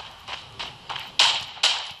somebody.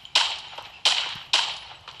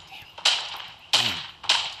 Damn.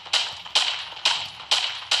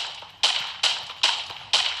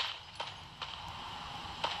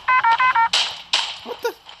 What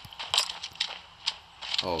the?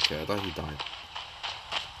 Oh, okay. I thought he died.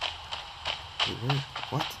 Wait, where?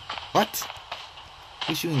 What? What?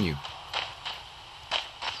 Who's shooting you?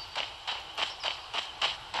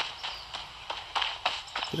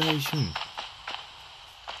 What the hell are you shooting?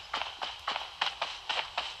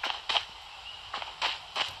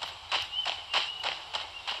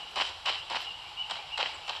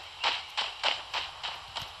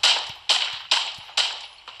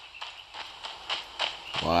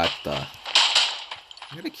 What the?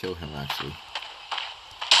 I'm gonna kill him actually.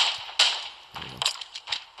 There we go.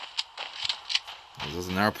 There's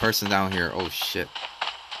another person down here. Oh shit.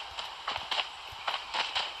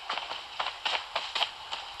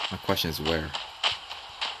 My question is where?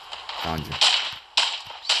 Found you.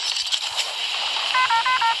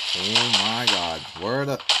 Oh my god. Where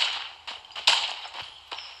the...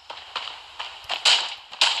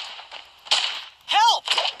 Help!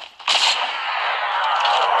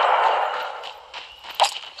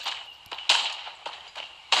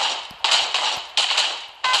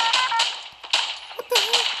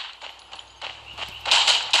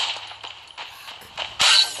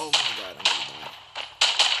 Oh my god, I'm gonna die.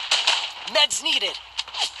 Meds needed.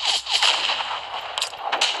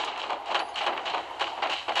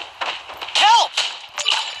 Help!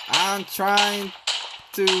 I'm trying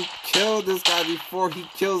to kill this guy before he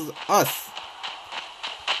kills us.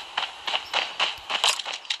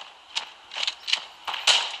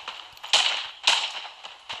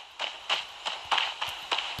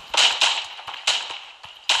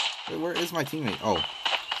 Wait, where is my teammate? Oh,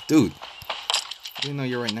 dude. I didn't know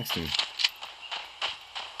you're right next to me.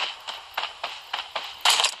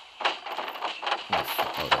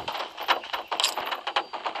 Oh.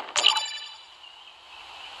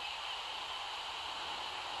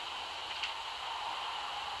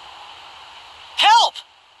 Help!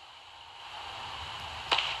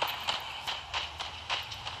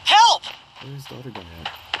 Help! Where's the other guy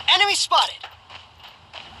at? Enemy spotted!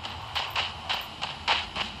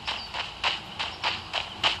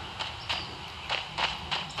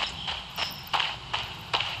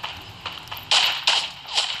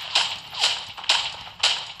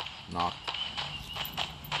 Knock.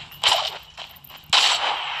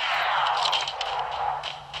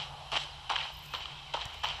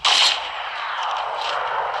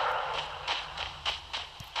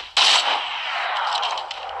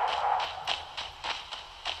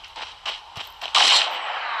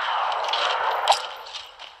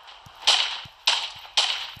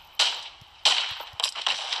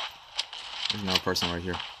 There's another person right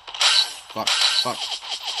here. Fuck. Fuck.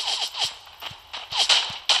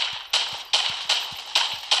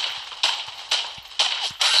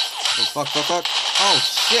 Oh, fuck, fuck, fuck. Oh,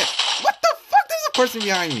 shit. What the fuck? There's a person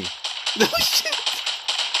behind me. No shit.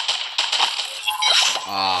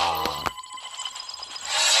 Ah.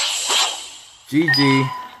 GG.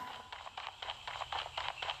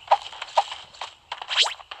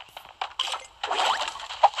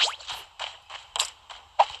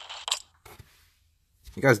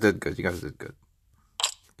 You guys did good. You guys did good.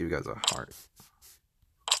 Give you guys a heart.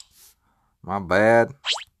 My bad.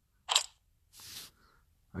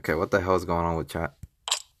 Okay, what the hell is going on with chat?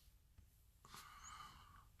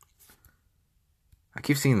 I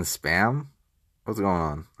keep seeing the spam. What's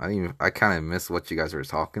going on? I kind of missed what you guys were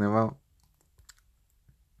talking about.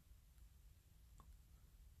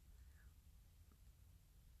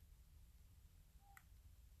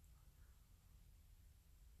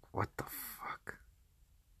 What the fuck?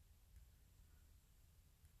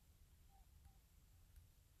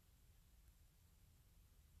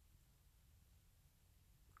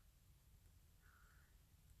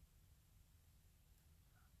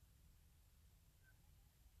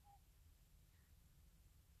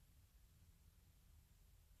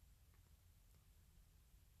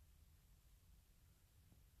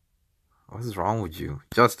 What is wrong with you?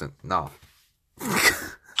 Justin, no.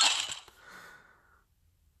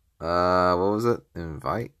 What was it?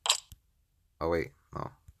 Invite? Oh, wait, no.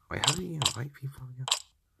 Wait, how do you invite people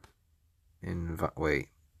again? Wait,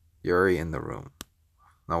 you're already in the room.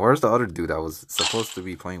 Now, where's the other dude that was supposed to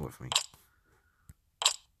be playing with me?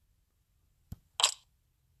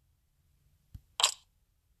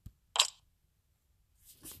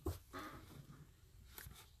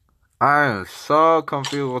 I am so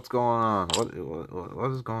confused what's going on. What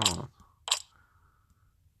is going on?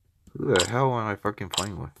 Who the hell am I fucking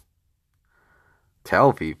playing with?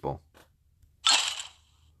 Tell people.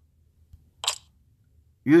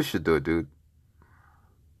 You should do it, dude.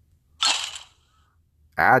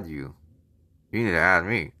 Add you. You need to add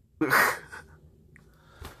me.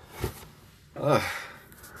 Ugh.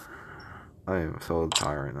 I am so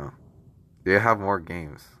tired right now. Do you have more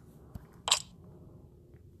games?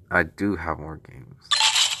 I do have more games.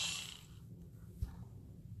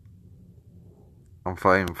 I'm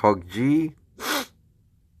playing PUBG.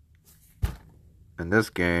 In this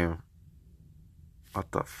game.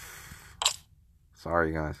 What the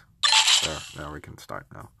Sorry, guys. There, now we can start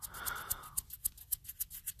now.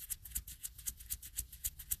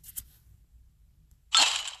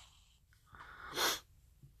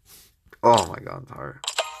 Oh my god, I'm tired.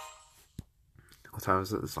 What time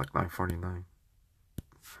is it? It's like 9:49.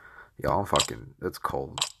 Yeah, I'm fucking... It's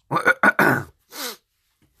cold.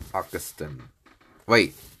 Augustin.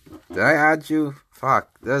 Wait. Did I add you?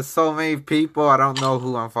 Fuck. There's so many people. I don't know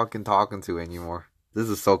who I'm fucking talking to anymore. This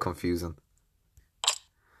is so confusing.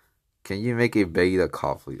 Can you make a beta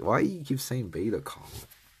call, please? Why do you keep saying beta call?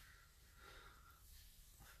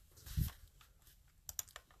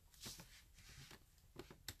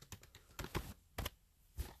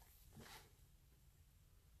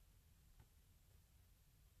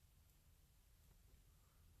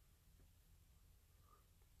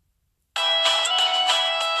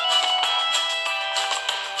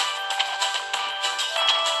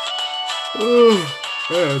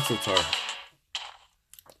 Yeah, it's so tired.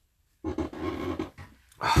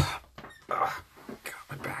 God,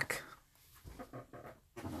 my back.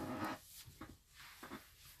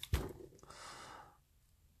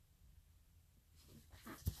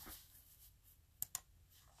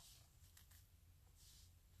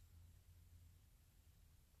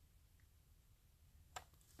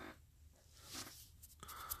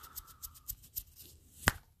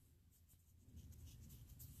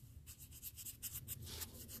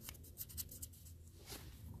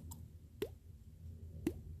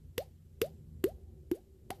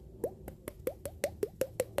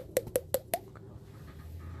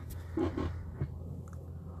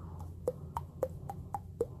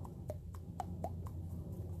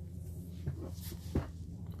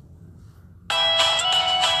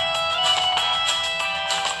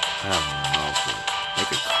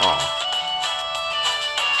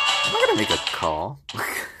 call.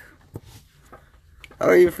 I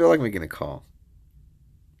don't even feel like making a call.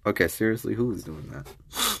 Okay, seriously, who is doing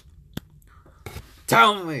that?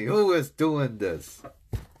 Tell me, who is doing this?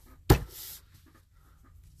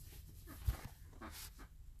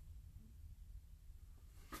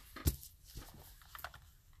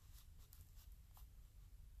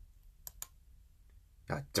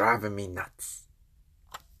 You're driving me nuts.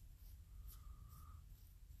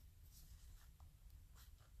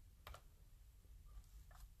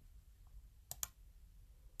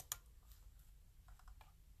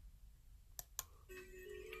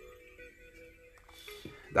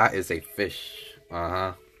 That is a fish.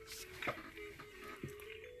 Uh-huh.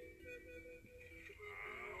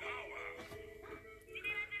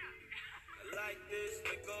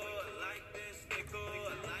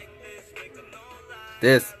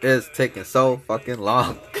 This is taking so fucking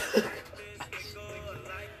long.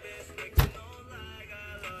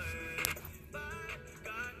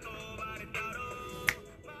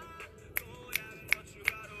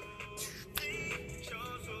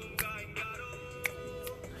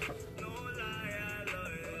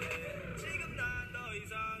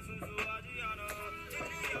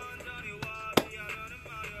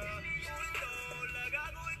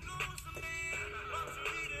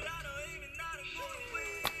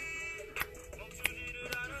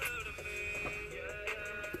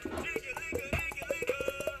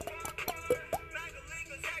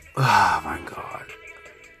 Oh my god.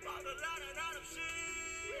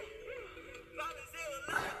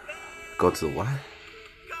 Go to the what?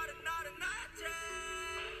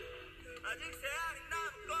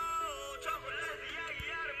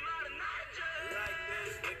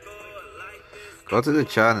 Go to the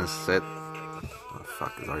chat and sit. Oh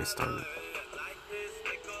fuck, it's already started.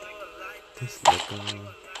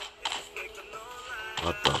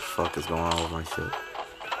 What the fuck is going on with my shit?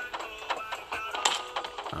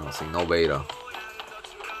 I don't see no beta.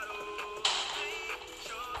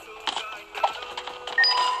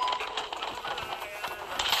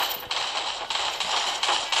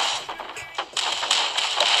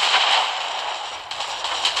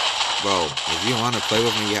 Bro, if you want to play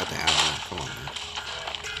with me, you have to add me. Come on, man.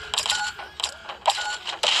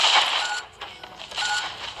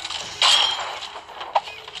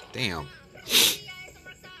 Damn.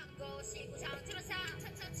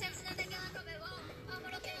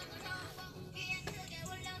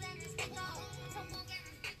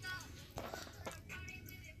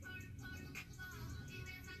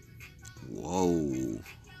 Whoa.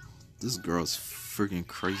 This girl's freaking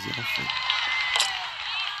crazy outfit.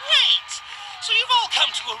 Wait! So you've all come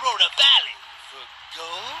to Aurora Valley for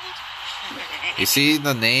gold? You see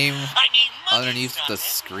the name I mean, underneath money's the not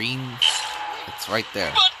screen? It's right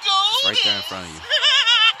there. But gold? It's right there in front of you.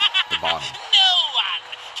 The bottom. No one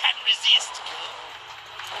can resist gold.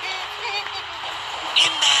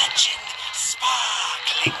 Imagine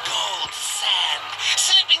sparkling gold sand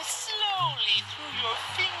slipping slowly through your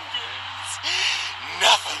fingers.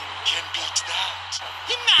 Nothing can beat that.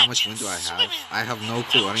 Imagine How much wind do I have? I have no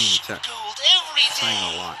clue. I didn't even check. Gold every It's not even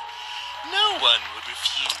day. a lot. No one would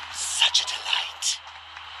refuse such a delight.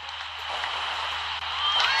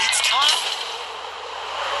 It's time.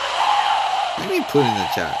 Let me put it in the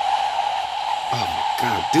chat. Oh my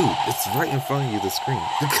god, dude, it's right in front of you, the screen.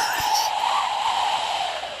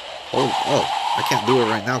 Oh, I can't do it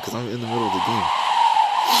right now because I'm in the middle of the game.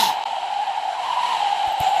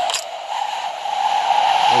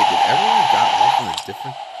 Wait, did everyone got off on a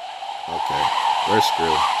different... Okay, we're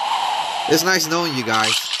screwed. It's nice knowing you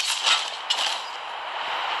guys.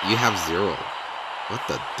 You have 0. What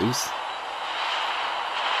the deuce?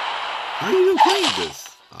 How are you even playing this?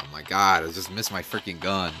 Oh my god, I just missed my freaking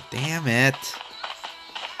gun. Damn it.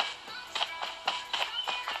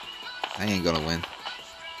 I ain't gonna win.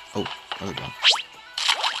 Oh, where'd it go?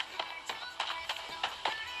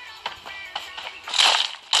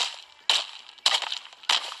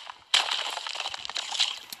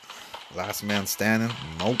 Last man standing?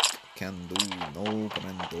 Nope. Can do. No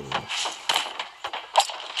commando.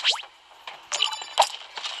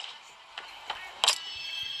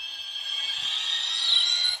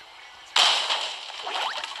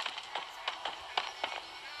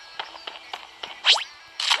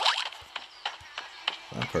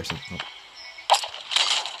 That person. Nope.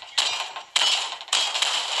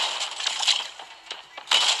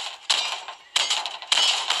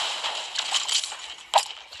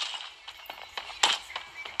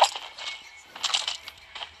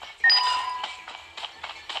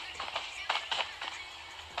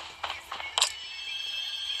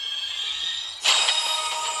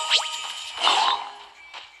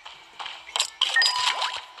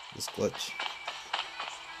 This glitch.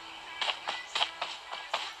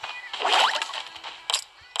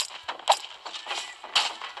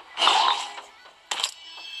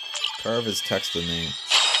 Purp is text the name.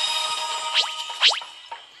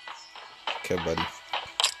 Okay, buddy.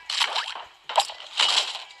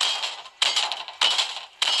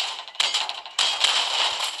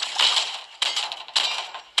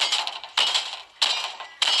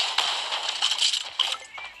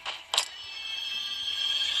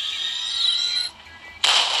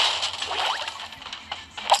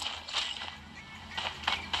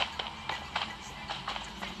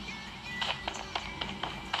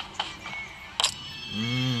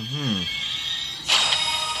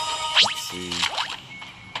 Let's see.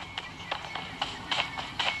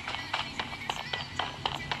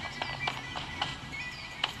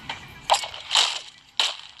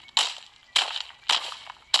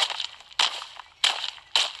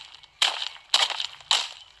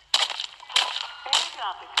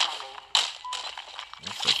 Airdrop is coming.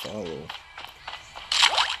 That's a follow.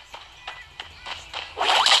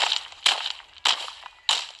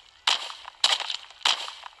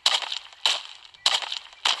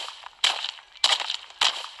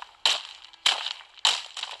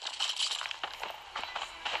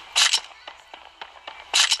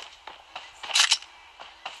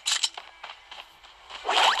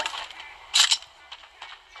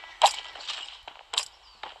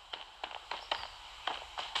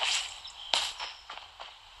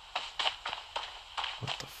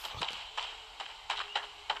 What the fuck?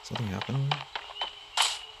 Something happened?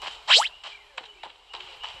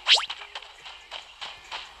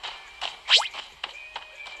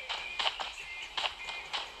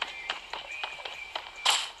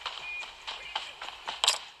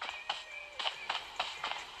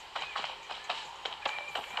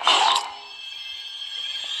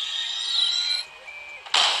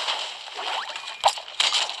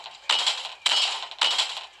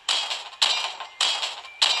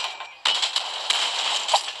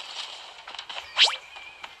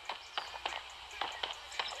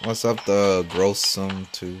 What's up, the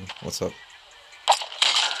Grossum 2? What's up?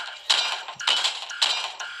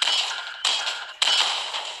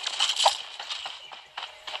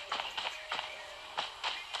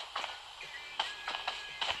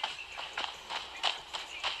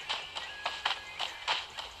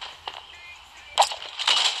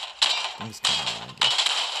 Things coming on, I guess.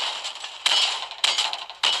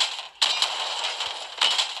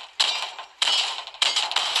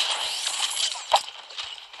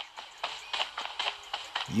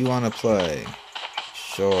 You wanna play?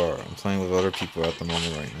 Sure, I'm playing with other people at the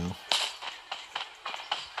moment right now.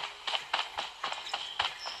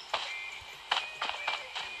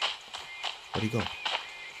 Where'd he go?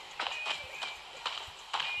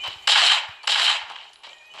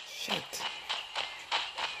 Shit.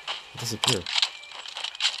 He disappeared.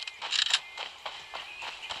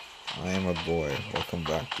 I am a boy. Welcome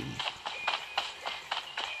back to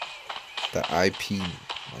the IP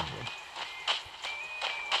number.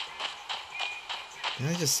 And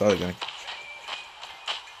I just saw it again.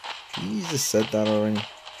 You just said that already.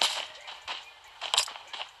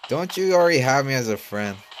 Don't you already have me as a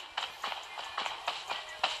friend?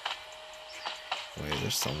 Wait,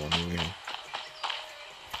 there's someone over here.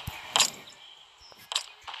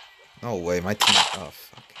 No way, my team. Oh,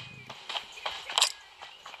 fuck.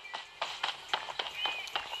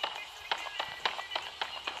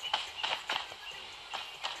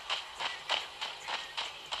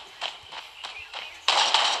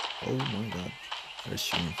 Oh my god. They're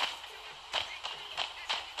shooting.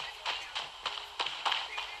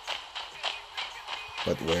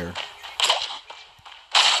 But where?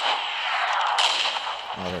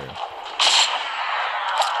 Oh, there we go.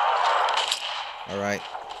 Alright.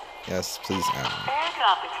 Yes, please add me.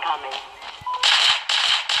 Airdrop is coming.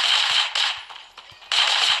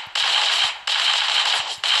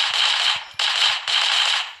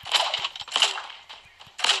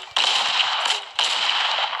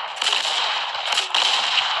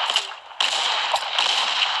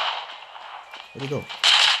 Where'd he go?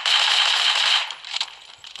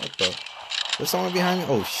 What the? There's someone behind me?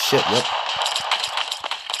 Oh shit, yep.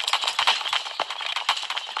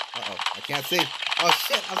 Uh-oh, I can't see. Oh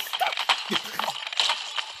shit, I'm stuck.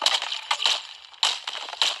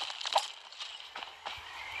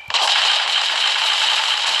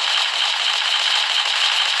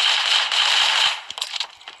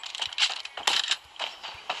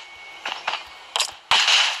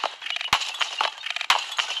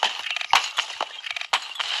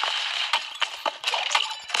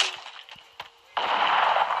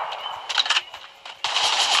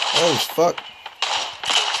 Oh fuck.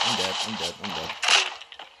 I'm dead, I'm dead, I'm dead.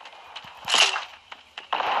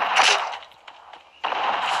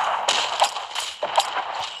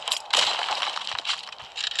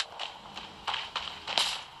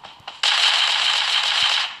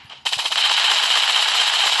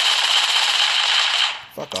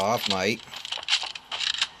 off, mate.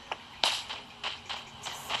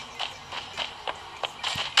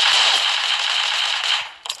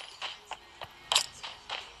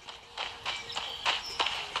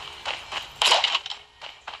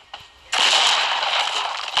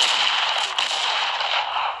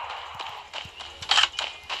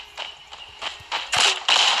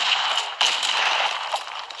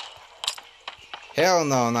 Hell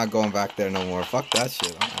no, I'm not going back there no more. Fuck that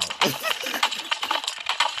shit. I'm out.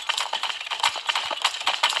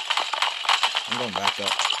 I'm going back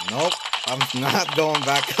up. Nope, I'm not going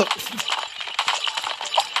back up.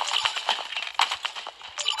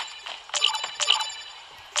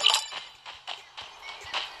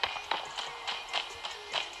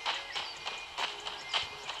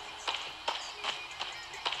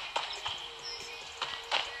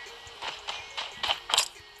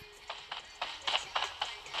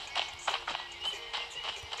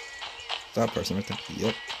 That person right there.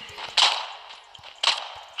 Yep.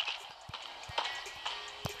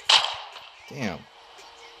 Damn.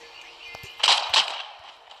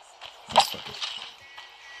 Let's fuck it.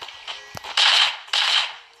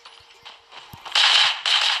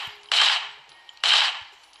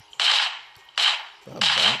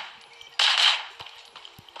 That.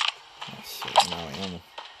 Oh shit, no ammo.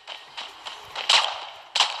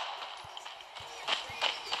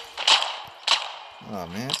 Oh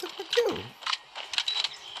man, I took my kill.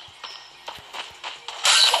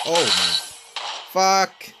 Oh my.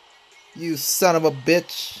 Fuck. You son of a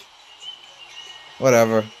bitch.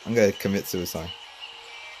 Whatever. I'm gonna commit suicide.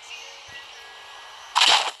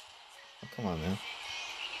 Oh, come on, man.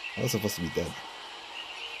 I was supposed to be dead.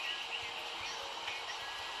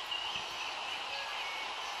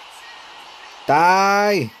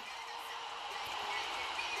 Die!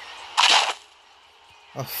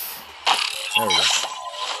 Oh. There we go.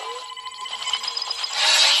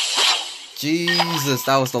 Jesus,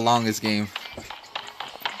 that was the longest game.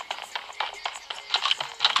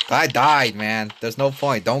 I died, man. There's no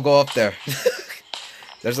point. Don't go up there.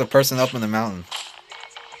 There's a person up in the mountain.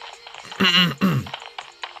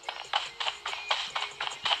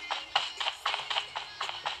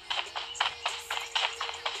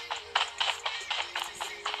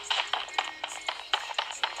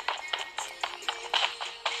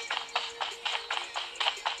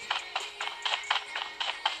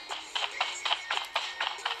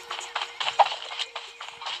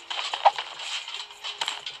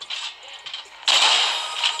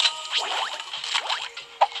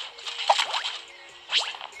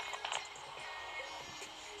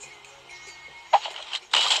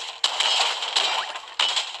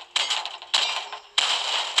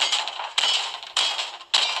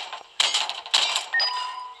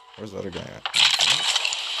 Where's the other guy at?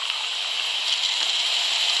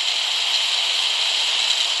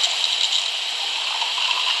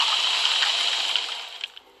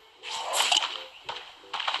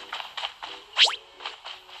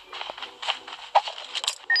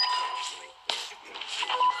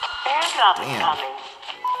 Airdrop is Damn. coming.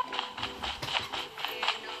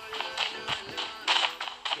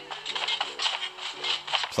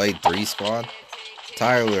 Played 3 squad.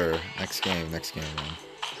 Tyler, next game, man.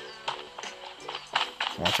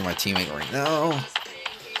 I'm watching my teammate right now.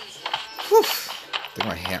 Whew.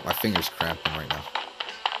 I think my finger's cramping right now.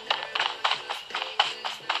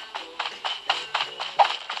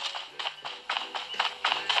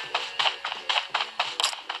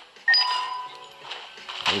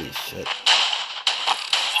 Holy shit.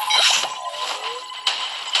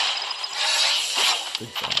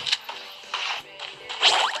 Good job.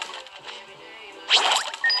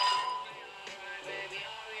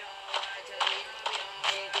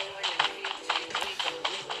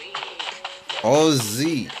 Oh,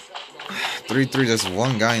 Z. 3-3, there's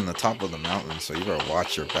one guy in the top of the mountain, so you better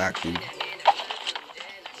watch your back, dude.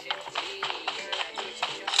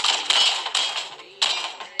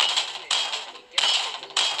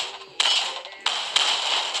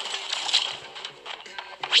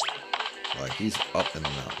 Like, he's up in the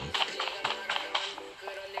mountain.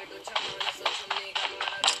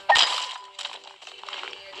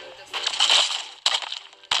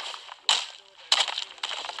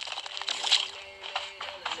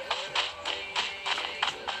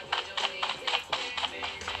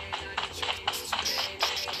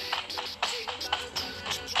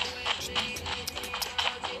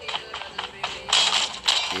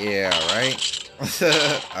 Yeah, right?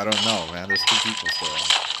 I don't know, man. There's 2 people still on.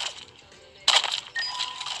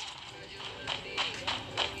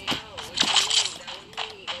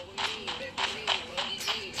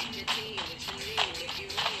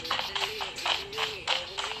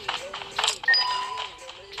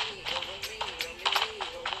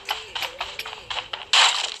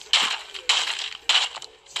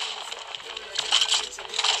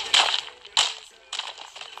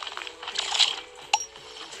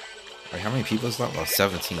 How many people is left? Oh,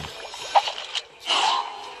 17.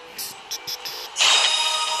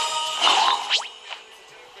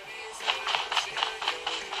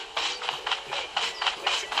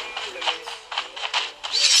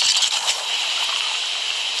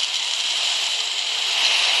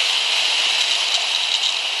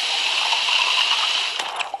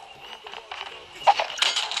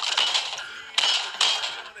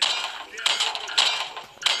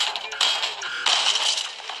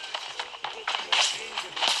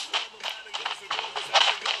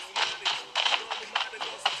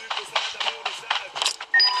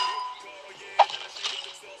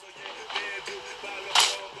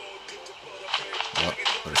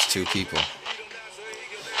 There's 2 people.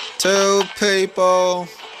 2 people!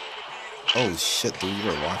 Oh shit, dude, you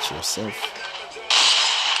better watch yourself.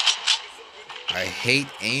 I hate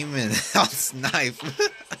aiming on snipe.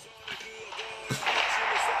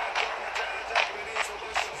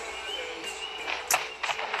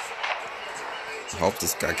 I hope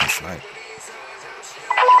this guy can snipe.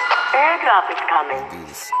 Airdrop is coming. Do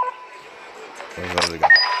this. Where's the other guy?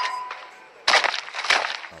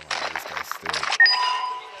 Oh my god, this guy's stupid.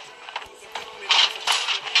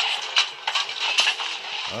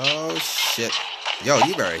 Oh shit. Yo,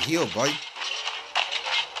 you better heal, boy.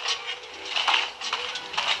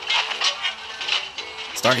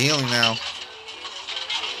 Start healing now.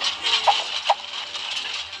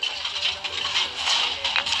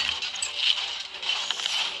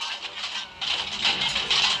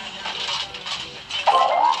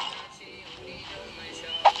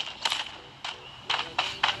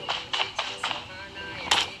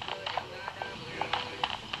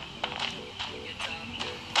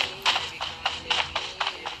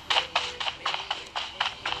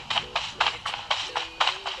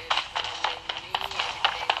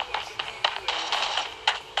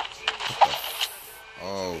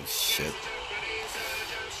 Oh shit.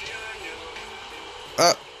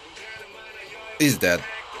 He's dead.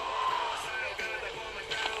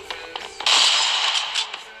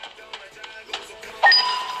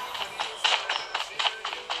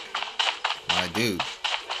 My dude.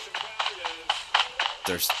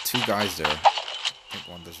 There's 2 guys there. I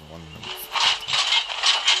think there's one.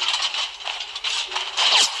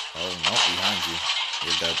 Oh no, behind you.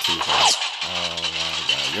 You're dead too, guys. Oh my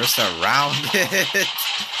god. You're surrounded.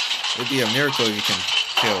 It'd be a miracle if you can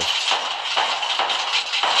kill.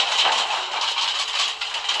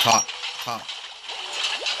 Top.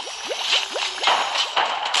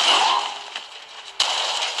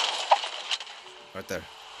 Right there.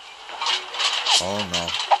 Oh no.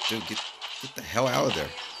 Dude, get the hell out of there.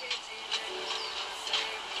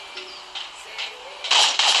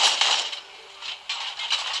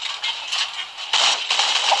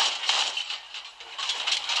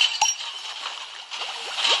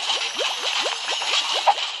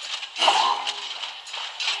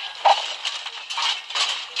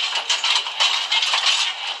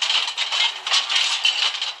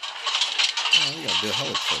 Oh, we gotta do a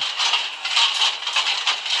hella quick.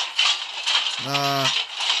 Nah.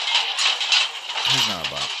 He's not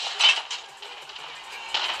about.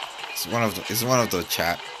 It's one of the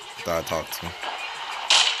chat that I talked to.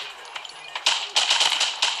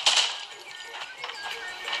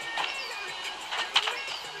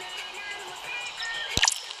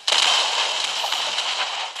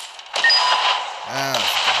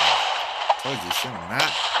 Told you, should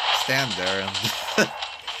not stand there and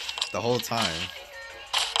the whole time.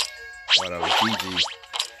 Whatever, GG.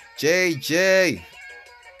 JJ!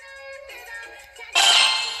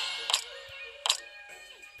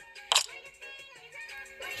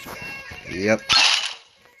 Yep.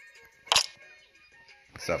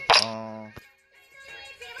 Except,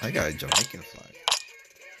 I got a Jamaican flag.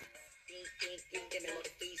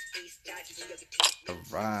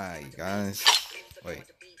 Alright, guys. Wait.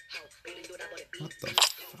 What the fuck?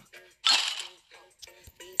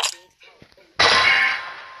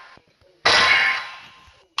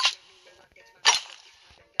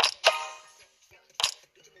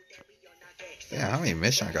 Yeah, how many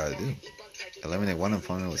missions I gotta do? Eliminate one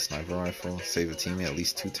opponent with sniper rifle. Save a teammate at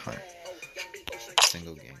least 2 times.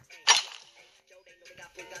 Single game.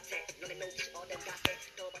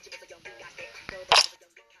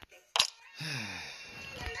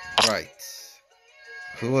 Right.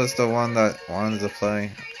 Who was the one that wanted to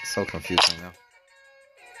play? So confusing now.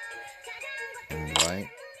 Right.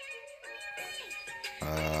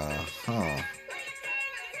 Huh.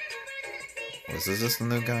 Was this just the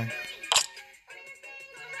new guy?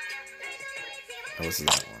 Or was it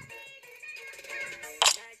that one?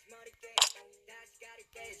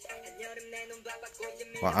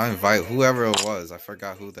 Well, I invite whoever it was. I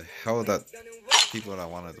forgot who the hell that people that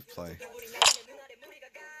wanted to play.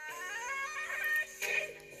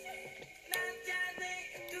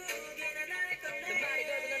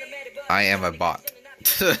 I am a bot.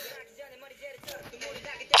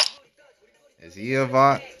 Is he a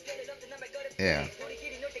bot? Yeah.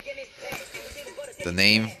 The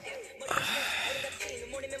name?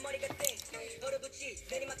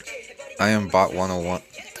 I am bot 101. What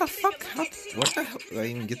the fuck? Where the hell did I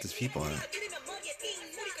even get these people in?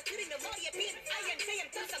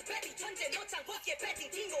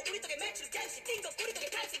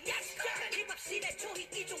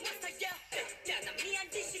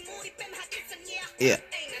 Yeah.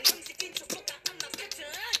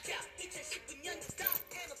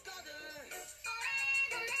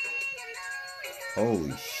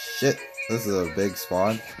 Holy shit. This is a big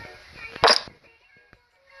spawn.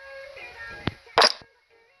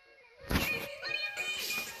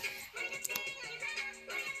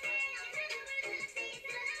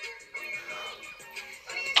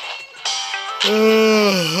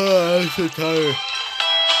 I'm so tired.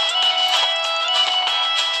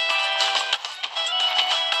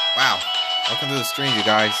 Wow. Welcome to the stream, you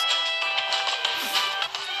guys.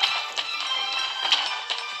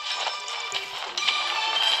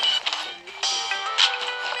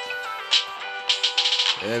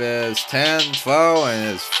 It is 10:12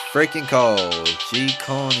 and it's freaking cold. G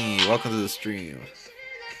Coney, welcome to the stream.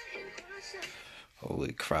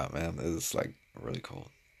 Holy crap, man. This is like really cold.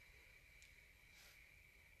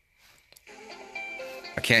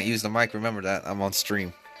 I can't use the mic, remember that. I'm on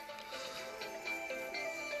stream.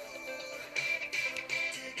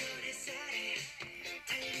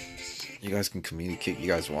 You guys can communicate you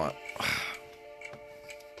guys want.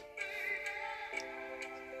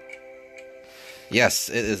 Yes,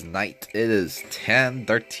 it is night. It is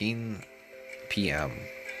 10:13 p.m.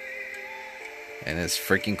 And it's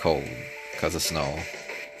freaking cold because of snow.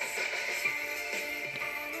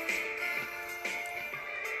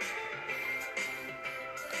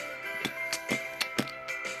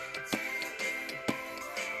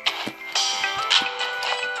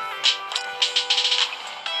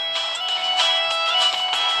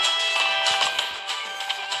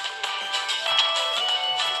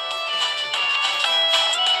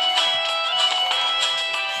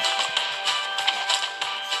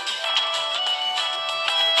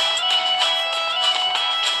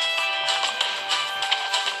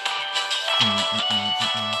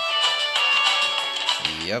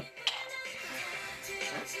 Yep.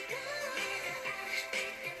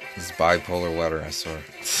 This is bipolar weather, I swear.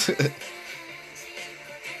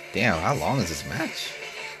 Damn, how long is this match?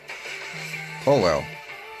 Powell.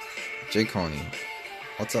 J. Coney.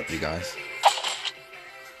 What's up, you guys?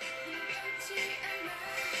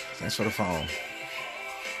 Thanks for the follow.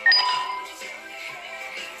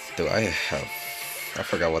 Dude, I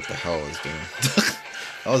forgot what the hell I was doing.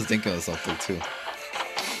 I was thinking of something too.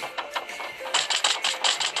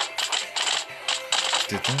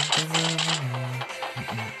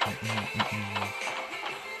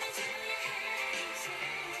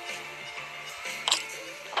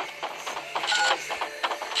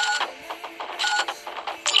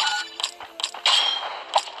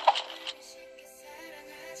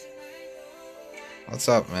 What's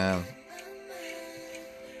up, man?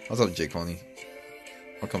 What's up, J. Coney?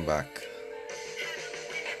 Welcome back.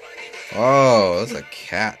 Oh, that's a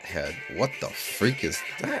cat head. What the freak is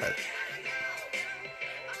that?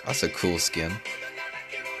 That's a cool skin.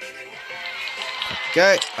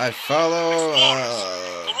 Okay, I follow.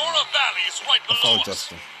 Aurora Valley is right I below follow us.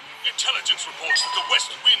 Justin. Intelligence reports that the West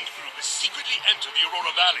Wind Group has secretly entered the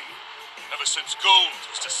Aurora Valley ever since gold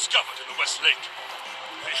was discovered in the West Lake.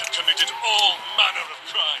 They have committed all manner of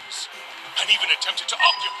crimes and even attempted to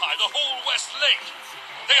occupy the whole West Lake.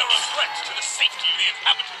 They are a threat to the safety of the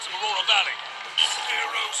inhabitants of Aurora Valley.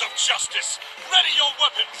 Heroes of justice, ready your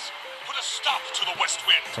weapons. Put a stop to the West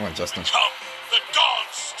Wind. Come on, Justin. Become the Dawn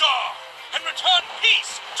Star and return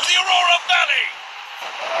peace to the Aurora Valley.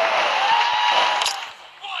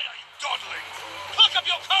 Why are you dawdling? Pluck up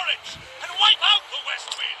your courage and wipe out the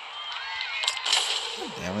West Wind.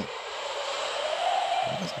 Damn it.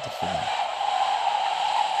 What was with the phone?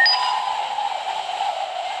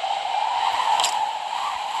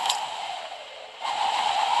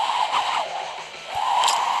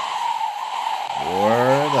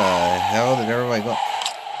 Where the hell did everybody go?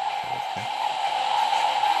 Okay.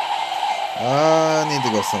 I need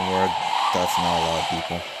to go somewhere that's not a lot of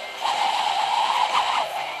people.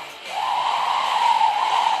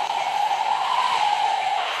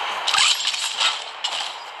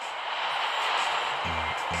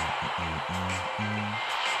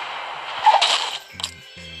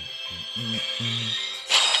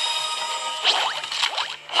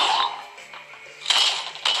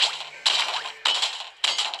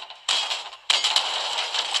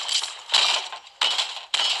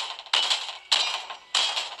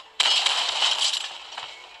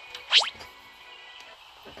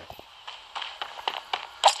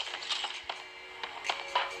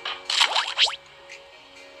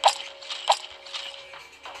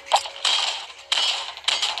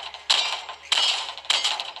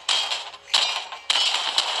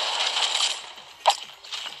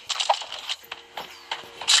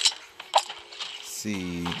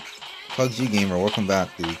 see. PUBG Gamer, welcome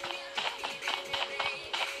back, dude.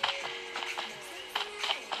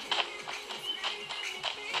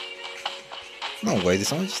 No way, did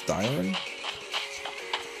someone just die already?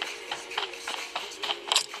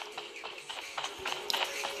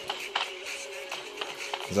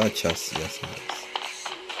 Is that a chest? Yes, it is.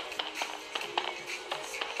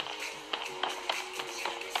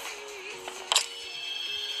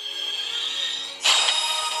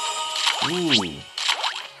 Ooh.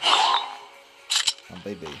 Oh,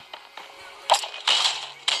 baby.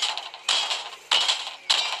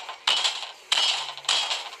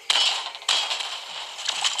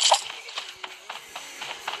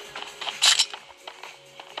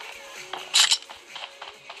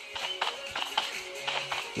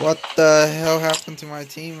 What the hell happened to my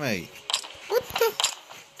teammate? What the?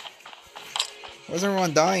 Why's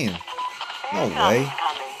everyone dying? No way.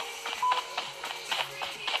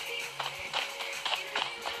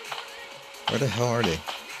 Where the hell are they?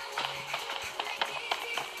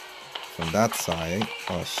 From that side.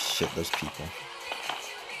 Oh shit, there's people.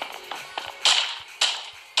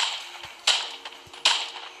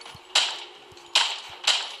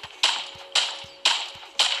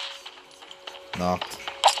 Knocked.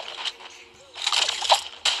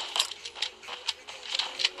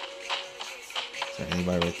 Is there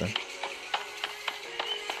anybody right there?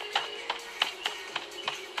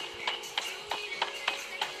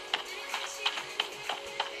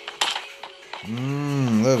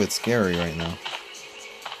 A little bit scary right now.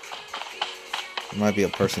 There might be a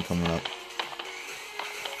person coming up.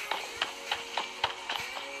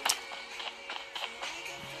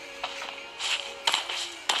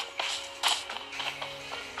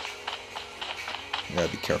 You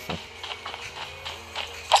gotta be careful.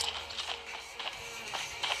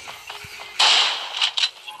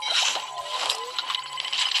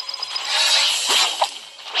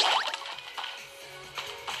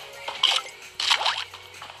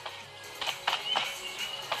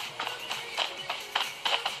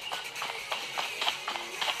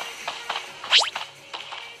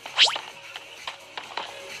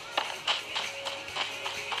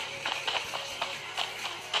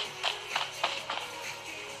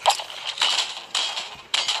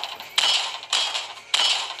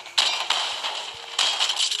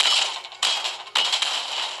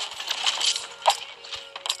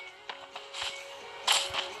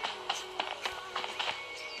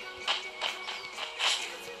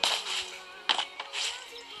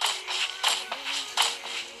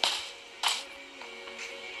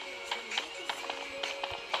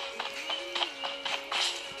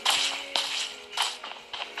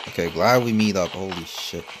 Okay, glad we meet up. Holy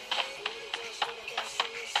shit.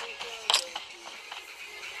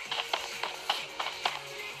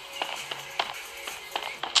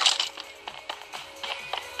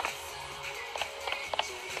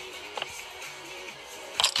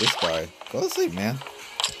 This guy. Go to sleep, man.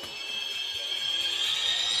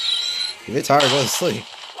 If you're tired, go to sleep.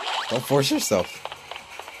 Don't force yourself.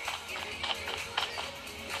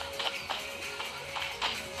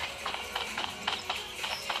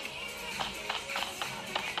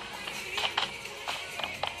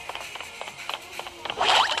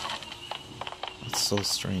 That's so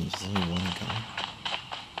strange. There's only one guy.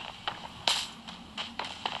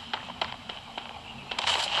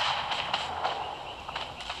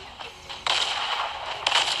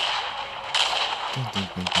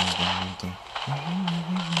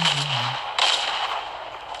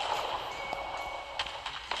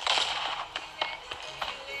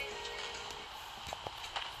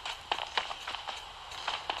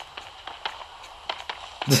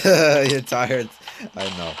 You're tired. I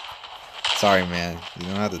know. Sorry, man. You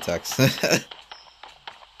don't have to text.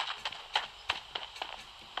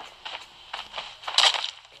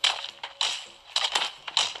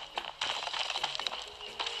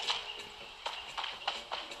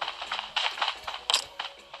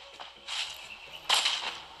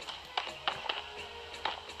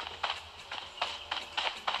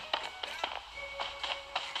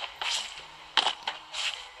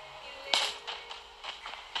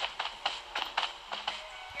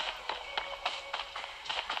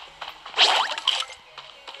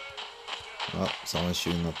 Oh, someone's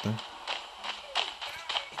shooting up there.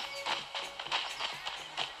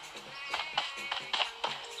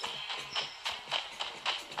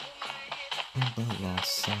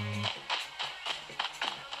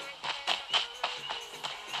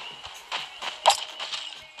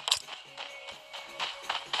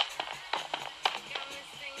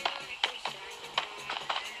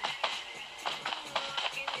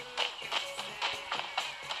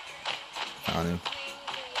 Found him.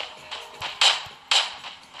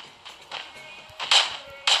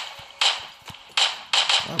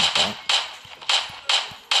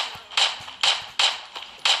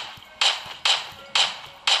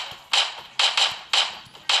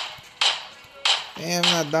 Damn,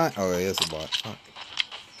 I'm not dying. Oh, yes, a bot. Fuck.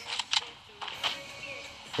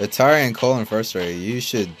 You're tired and cold and frustrated. You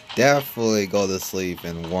should definitely go to sleep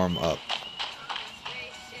and warm up.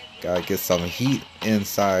 Gotta get some heat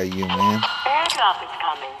inside you, man. Airdrop is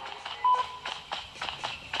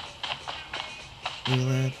coming.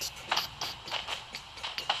 Relax.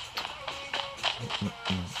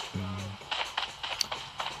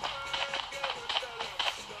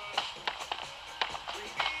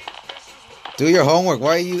 Do your homework.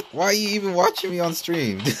 Why are you even watching me on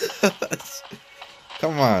stream?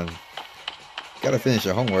 Come on. Gotta finish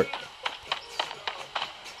your homework.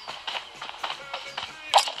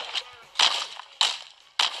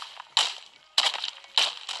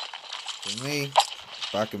 For me,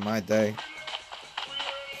 back in my day,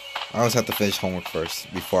 I always have to finish homework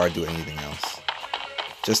first before I do anything else.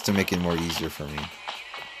 Just to make it more easier for me.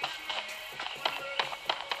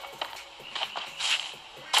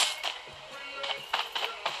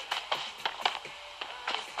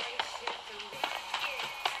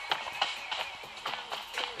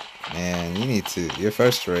 Man, you need to. You're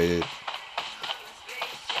frustrated.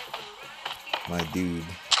 My dude.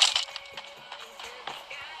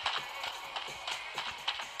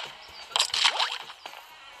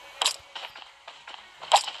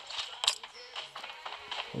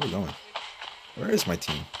 Where are we going? Where is my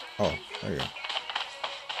team? Oh, there you go.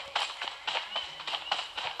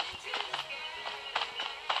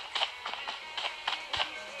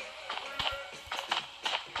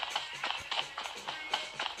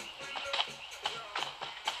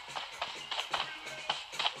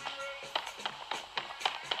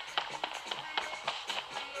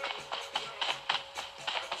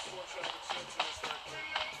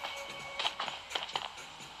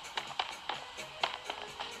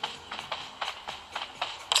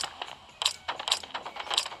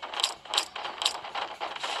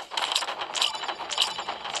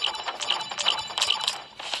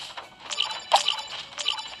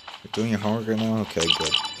 Doing your homework right now? Okay,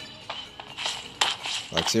 good.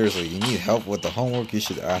 Like, seriously, you need help with the homework, you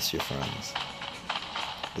should ask your friends.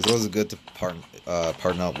 It's always good to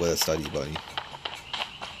partner up with a study buddy.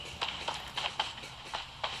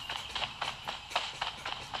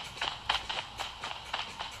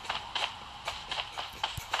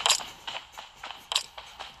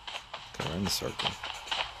 Okay, we're in the circle.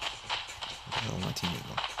 Where the hell is my teammate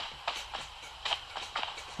go?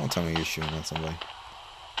 Don't tell me you're shooting at somebody.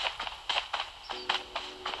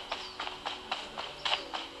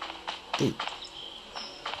 Dude.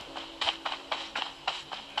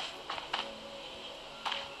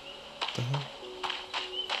 What the hell?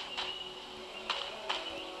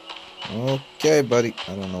 Okay, buddy.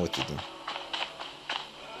 I don't know what to do.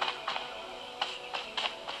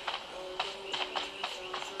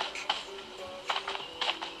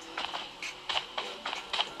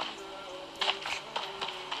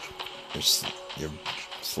 You're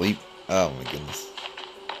sleep. Oh my goodness.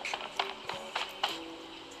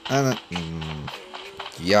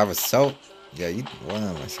 You have a cell? Yeah, you. What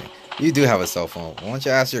am I saying? You do have a cell phone. Why don't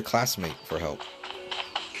you ask your classmate for help?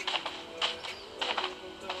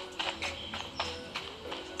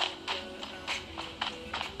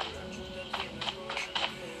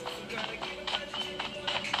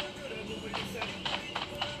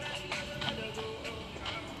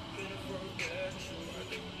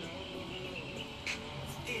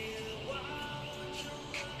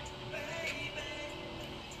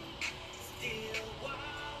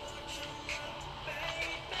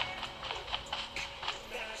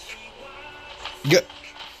 Good.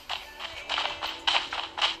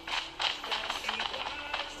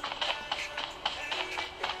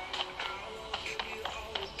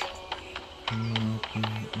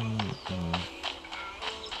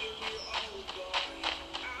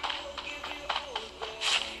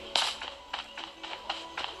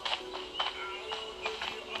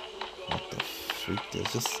 What the freak?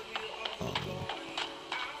 There's just. Oh no.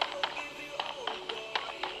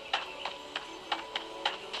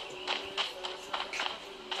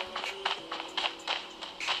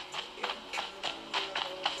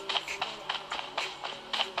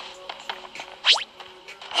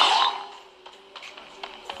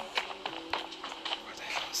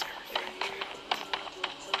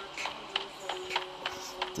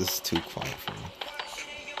 This is too quiet for me.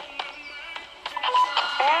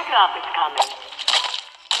 Airdrop is coming.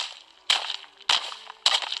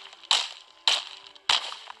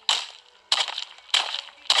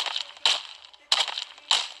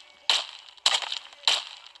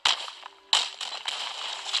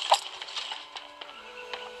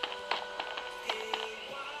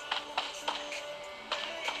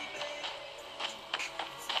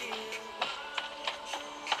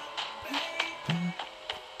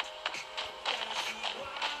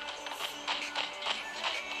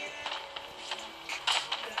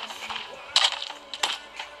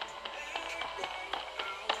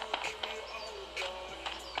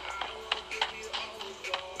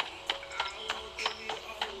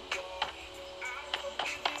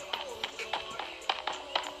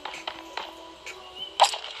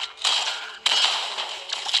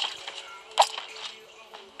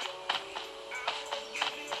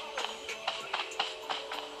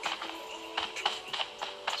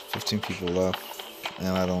 14 people left,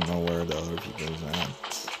 and I don't know where the other people is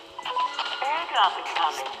at. Airdrop is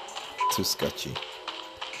coming. Too sketchy.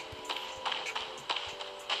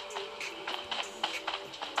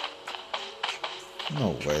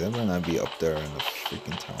 No way, they might not be up there in the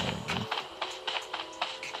freaking tower, man.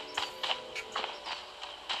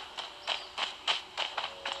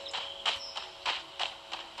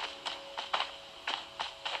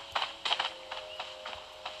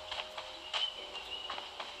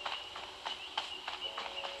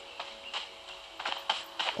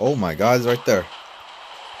 Oh my god, it's right there.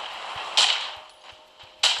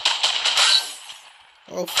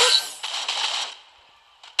 Oh fuck.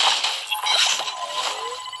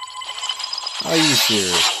 Are you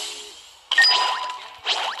serious?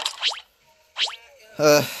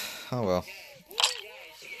 Oh well.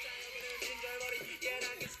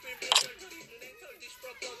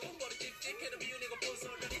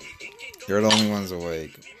 You're the only ones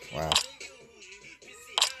awake. Wow.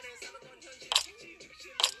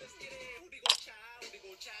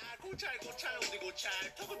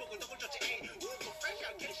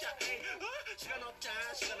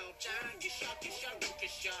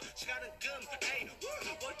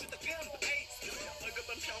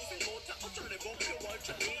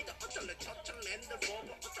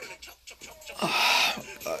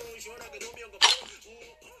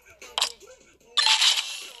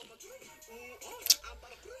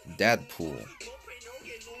 Deadpool.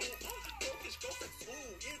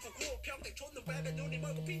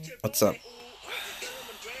 What's up?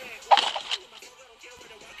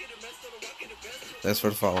 Thanks for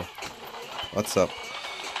the follow. What's up?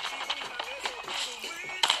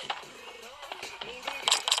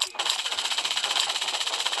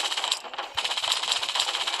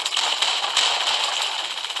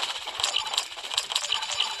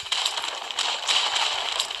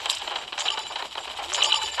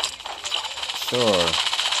 Sure.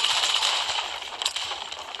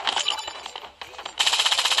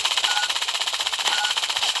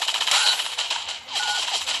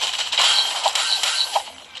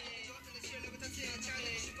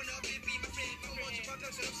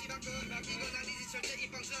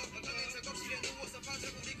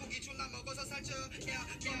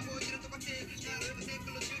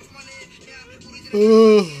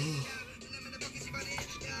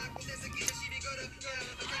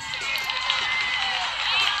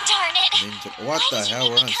 What the hell?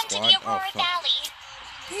 We're on squad? Oh, fuck.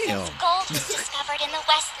 Damn. Gold was discovered in the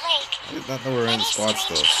West Lake. I did not know we were in squad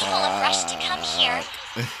still. People have rushed to come here.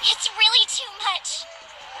 It's really too much.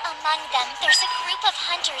 Among them, there's a group of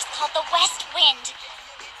hunters called the West Wind.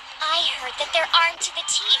 I heard that they're armed to the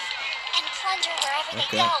teeth and plunder wherever they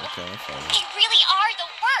go. They really are the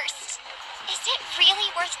worst. Is it really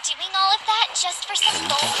worth doing all of that just for some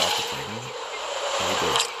gold?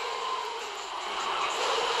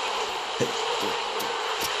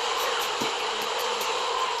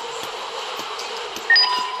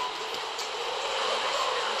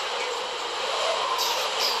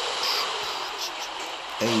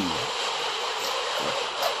 Hey.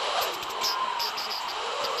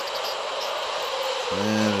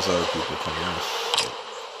 Man, there's other people coming in. Shit.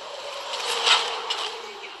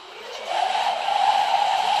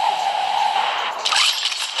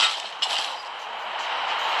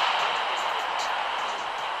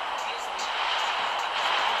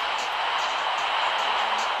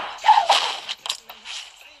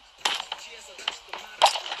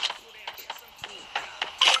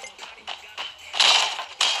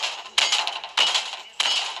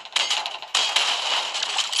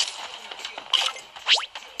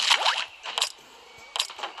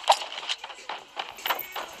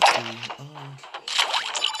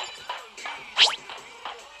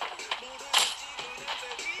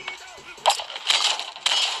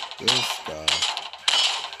 This guy.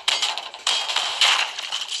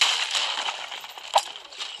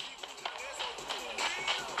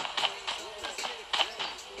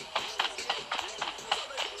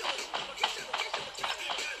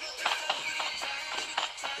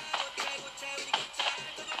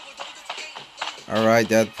 Alright,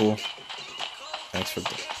 Deadpool. Thanks for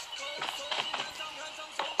that.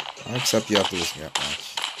 I'll accept you after this match.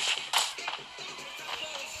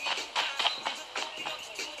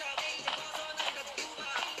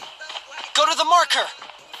 Go to the marker!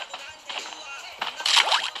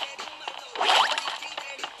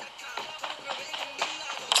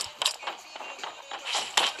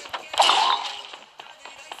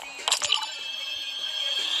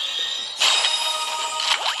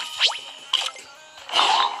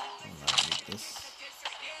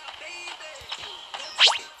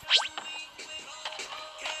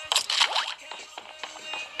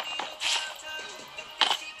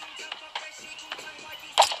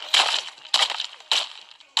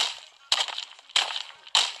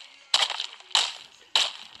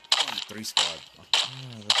 3 squad.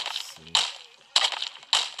 Let's see.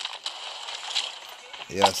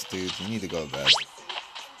 Yes, dude, you need to go to bed.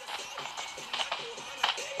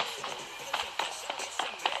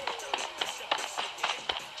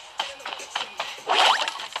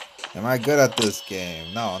 Am I good at this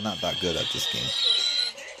game? No, I'm not that good at this game.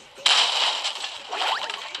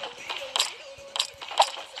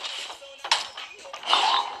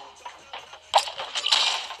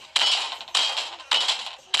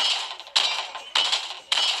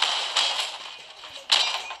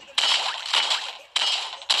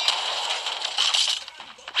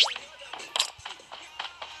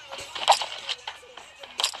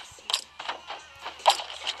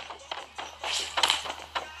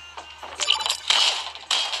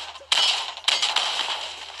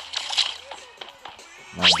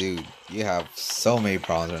 My dude, you have so many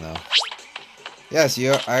problems right now. Yes, I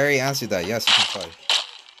already answered that. Yes, you can play.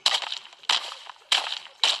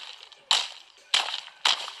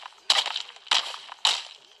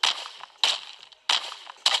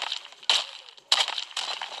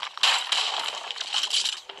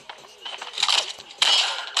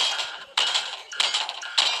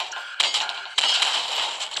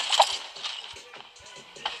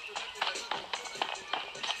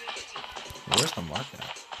 Where's the mark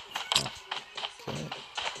at? Oh, okay.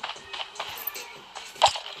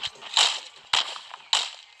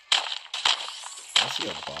 I see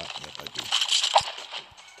a bot. Yep, I do.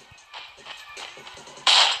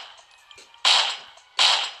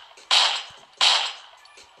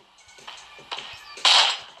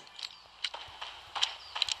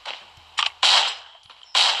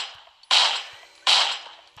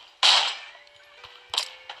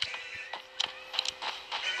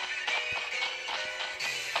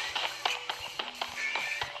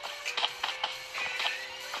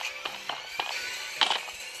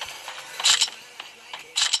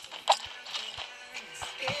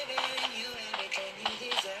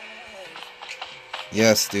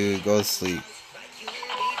 Yes, dude, go to sleep.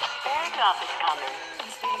 Airdrop is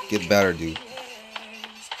coming. Get better, dude.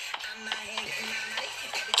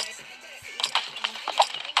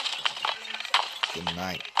 Good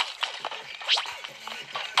night.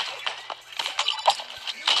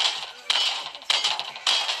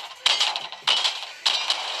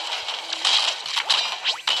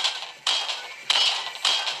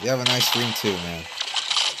 You have a nice stream too, man.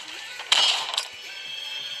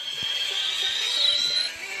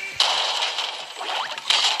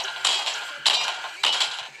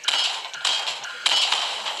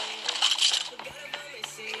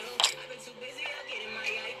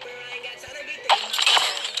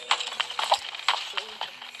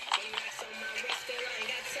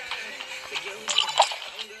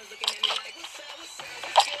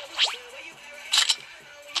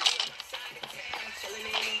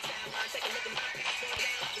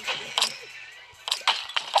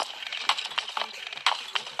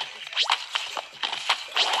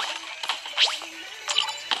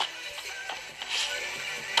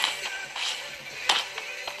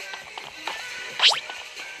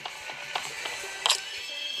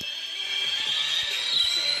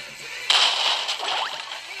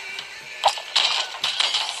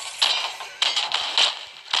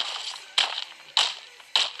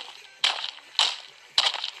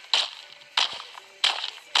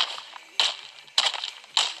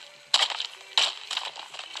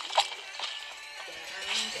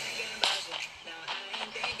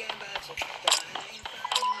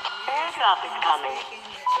 Airdrop is coming.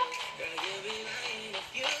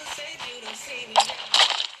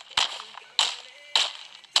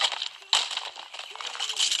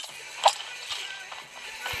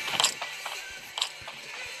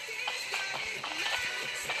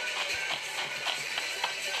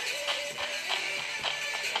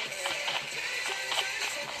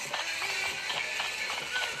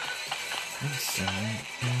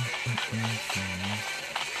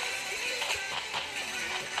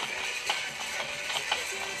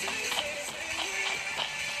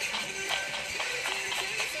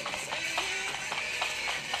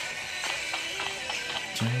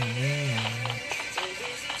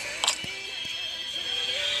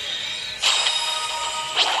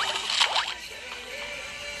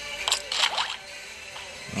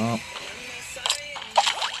 Oh.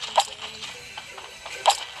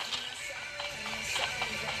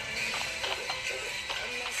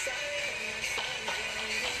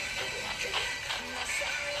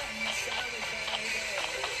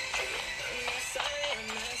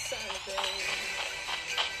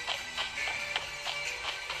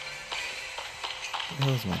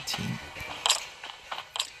 Where was my team?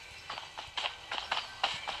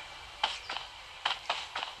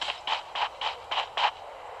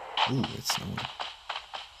 Ooh, it's snowing.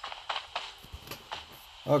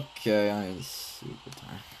 Okay, I'm super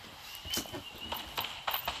tired.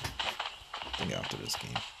 I think after this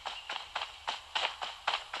game.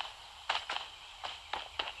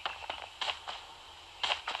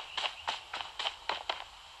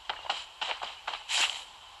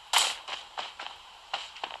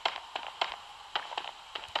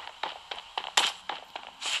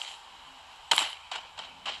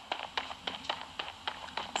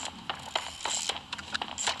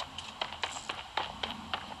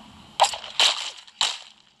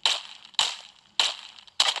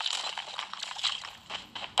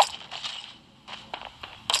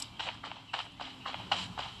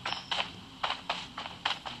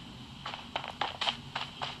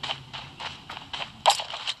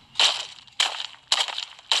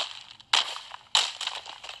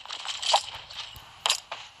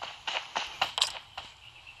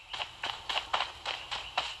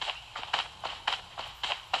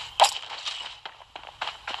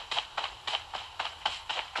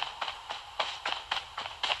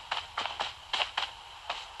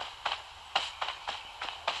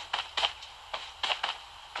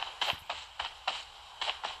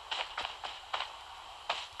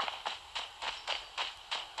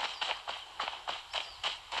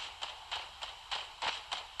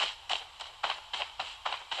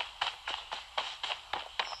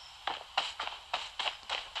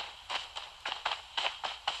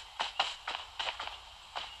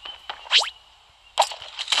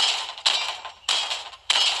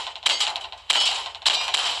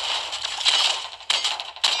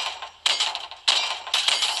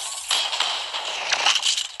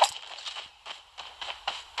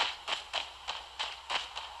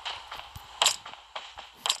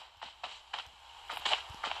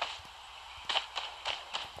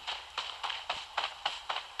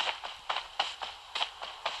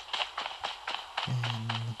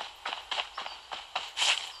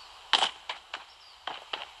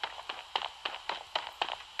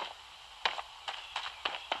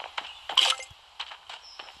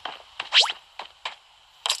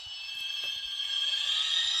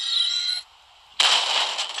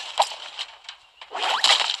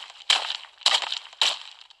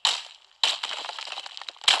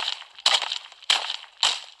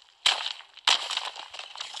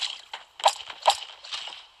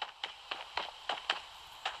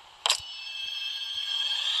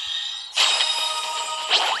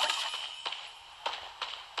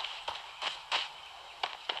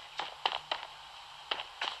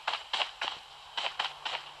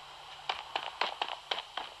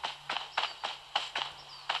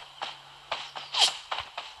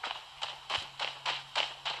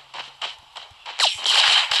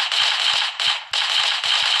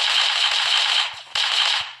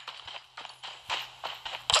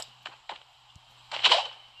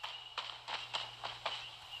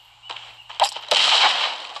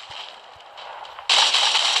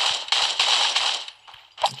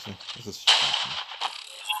 This is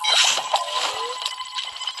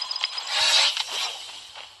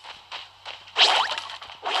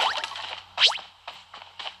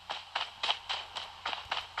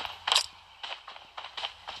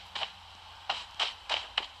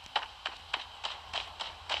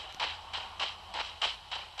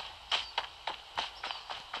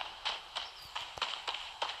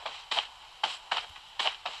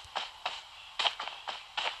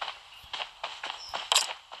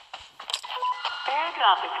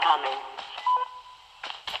Airdrop is coming.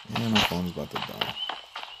 and my phone's about to die.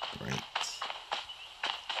 Great.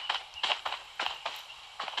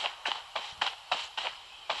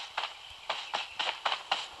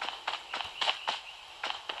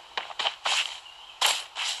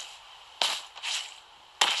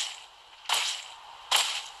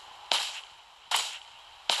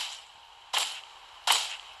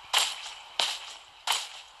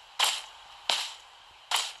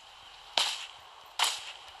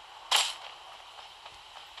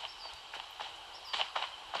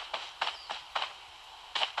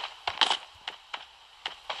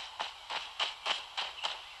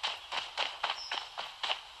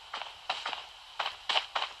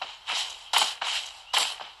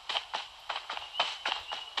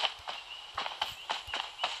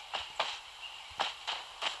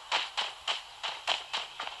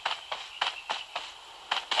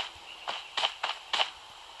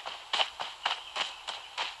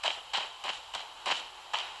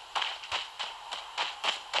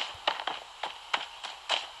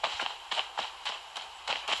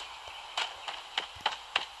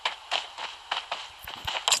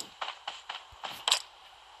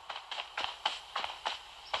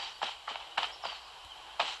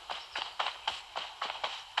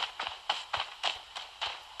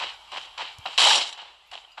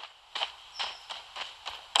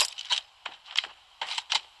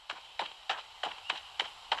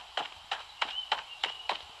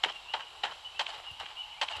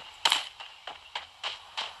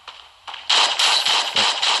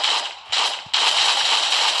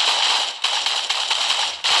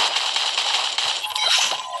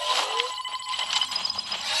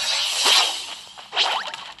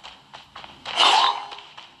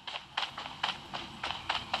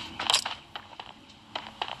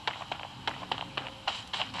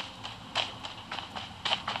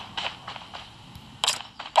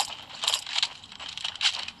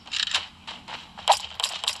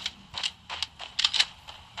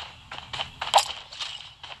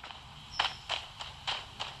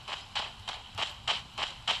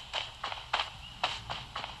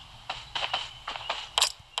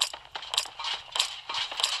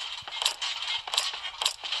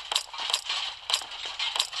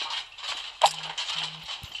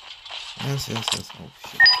 Yes, yes, yes. Oh,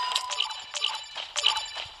 shit.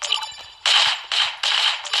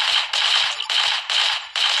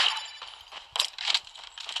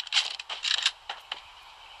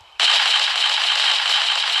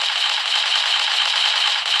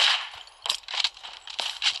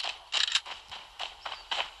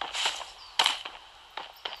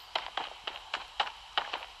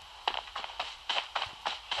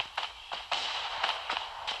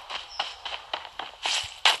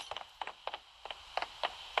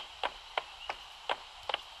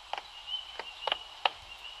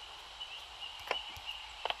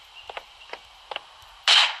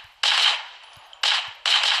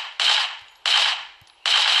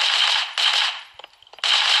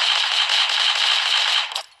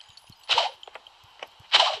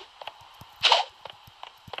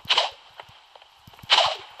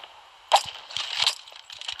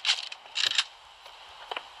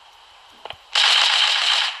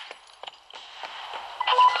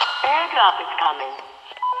 Airdrop is coming.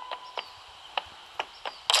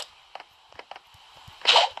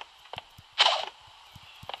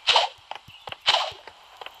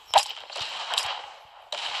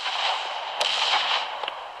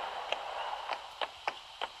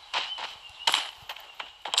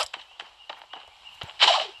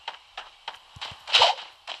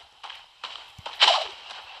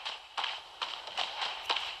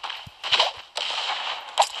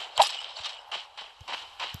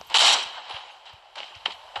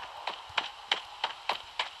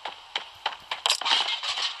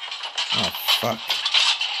 Oh, fuck.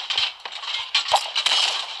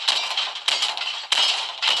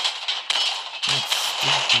 That's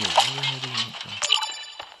stupid. Why the hell do you want that?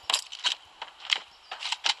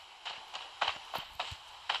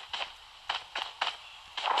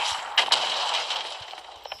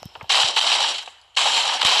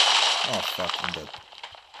 Oh, fuck. I'm dead.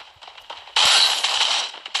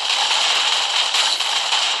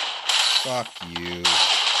 Fuck you.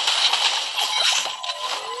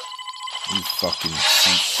 You fucking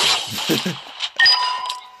cheat shit.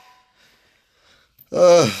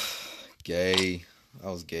 Ugh. Gay. I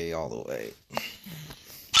was gay all the way.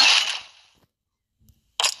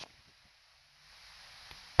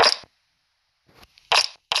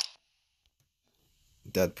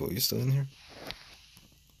 Deadpool, you still in here?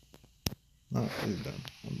 No, he's done.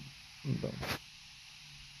 I'm done.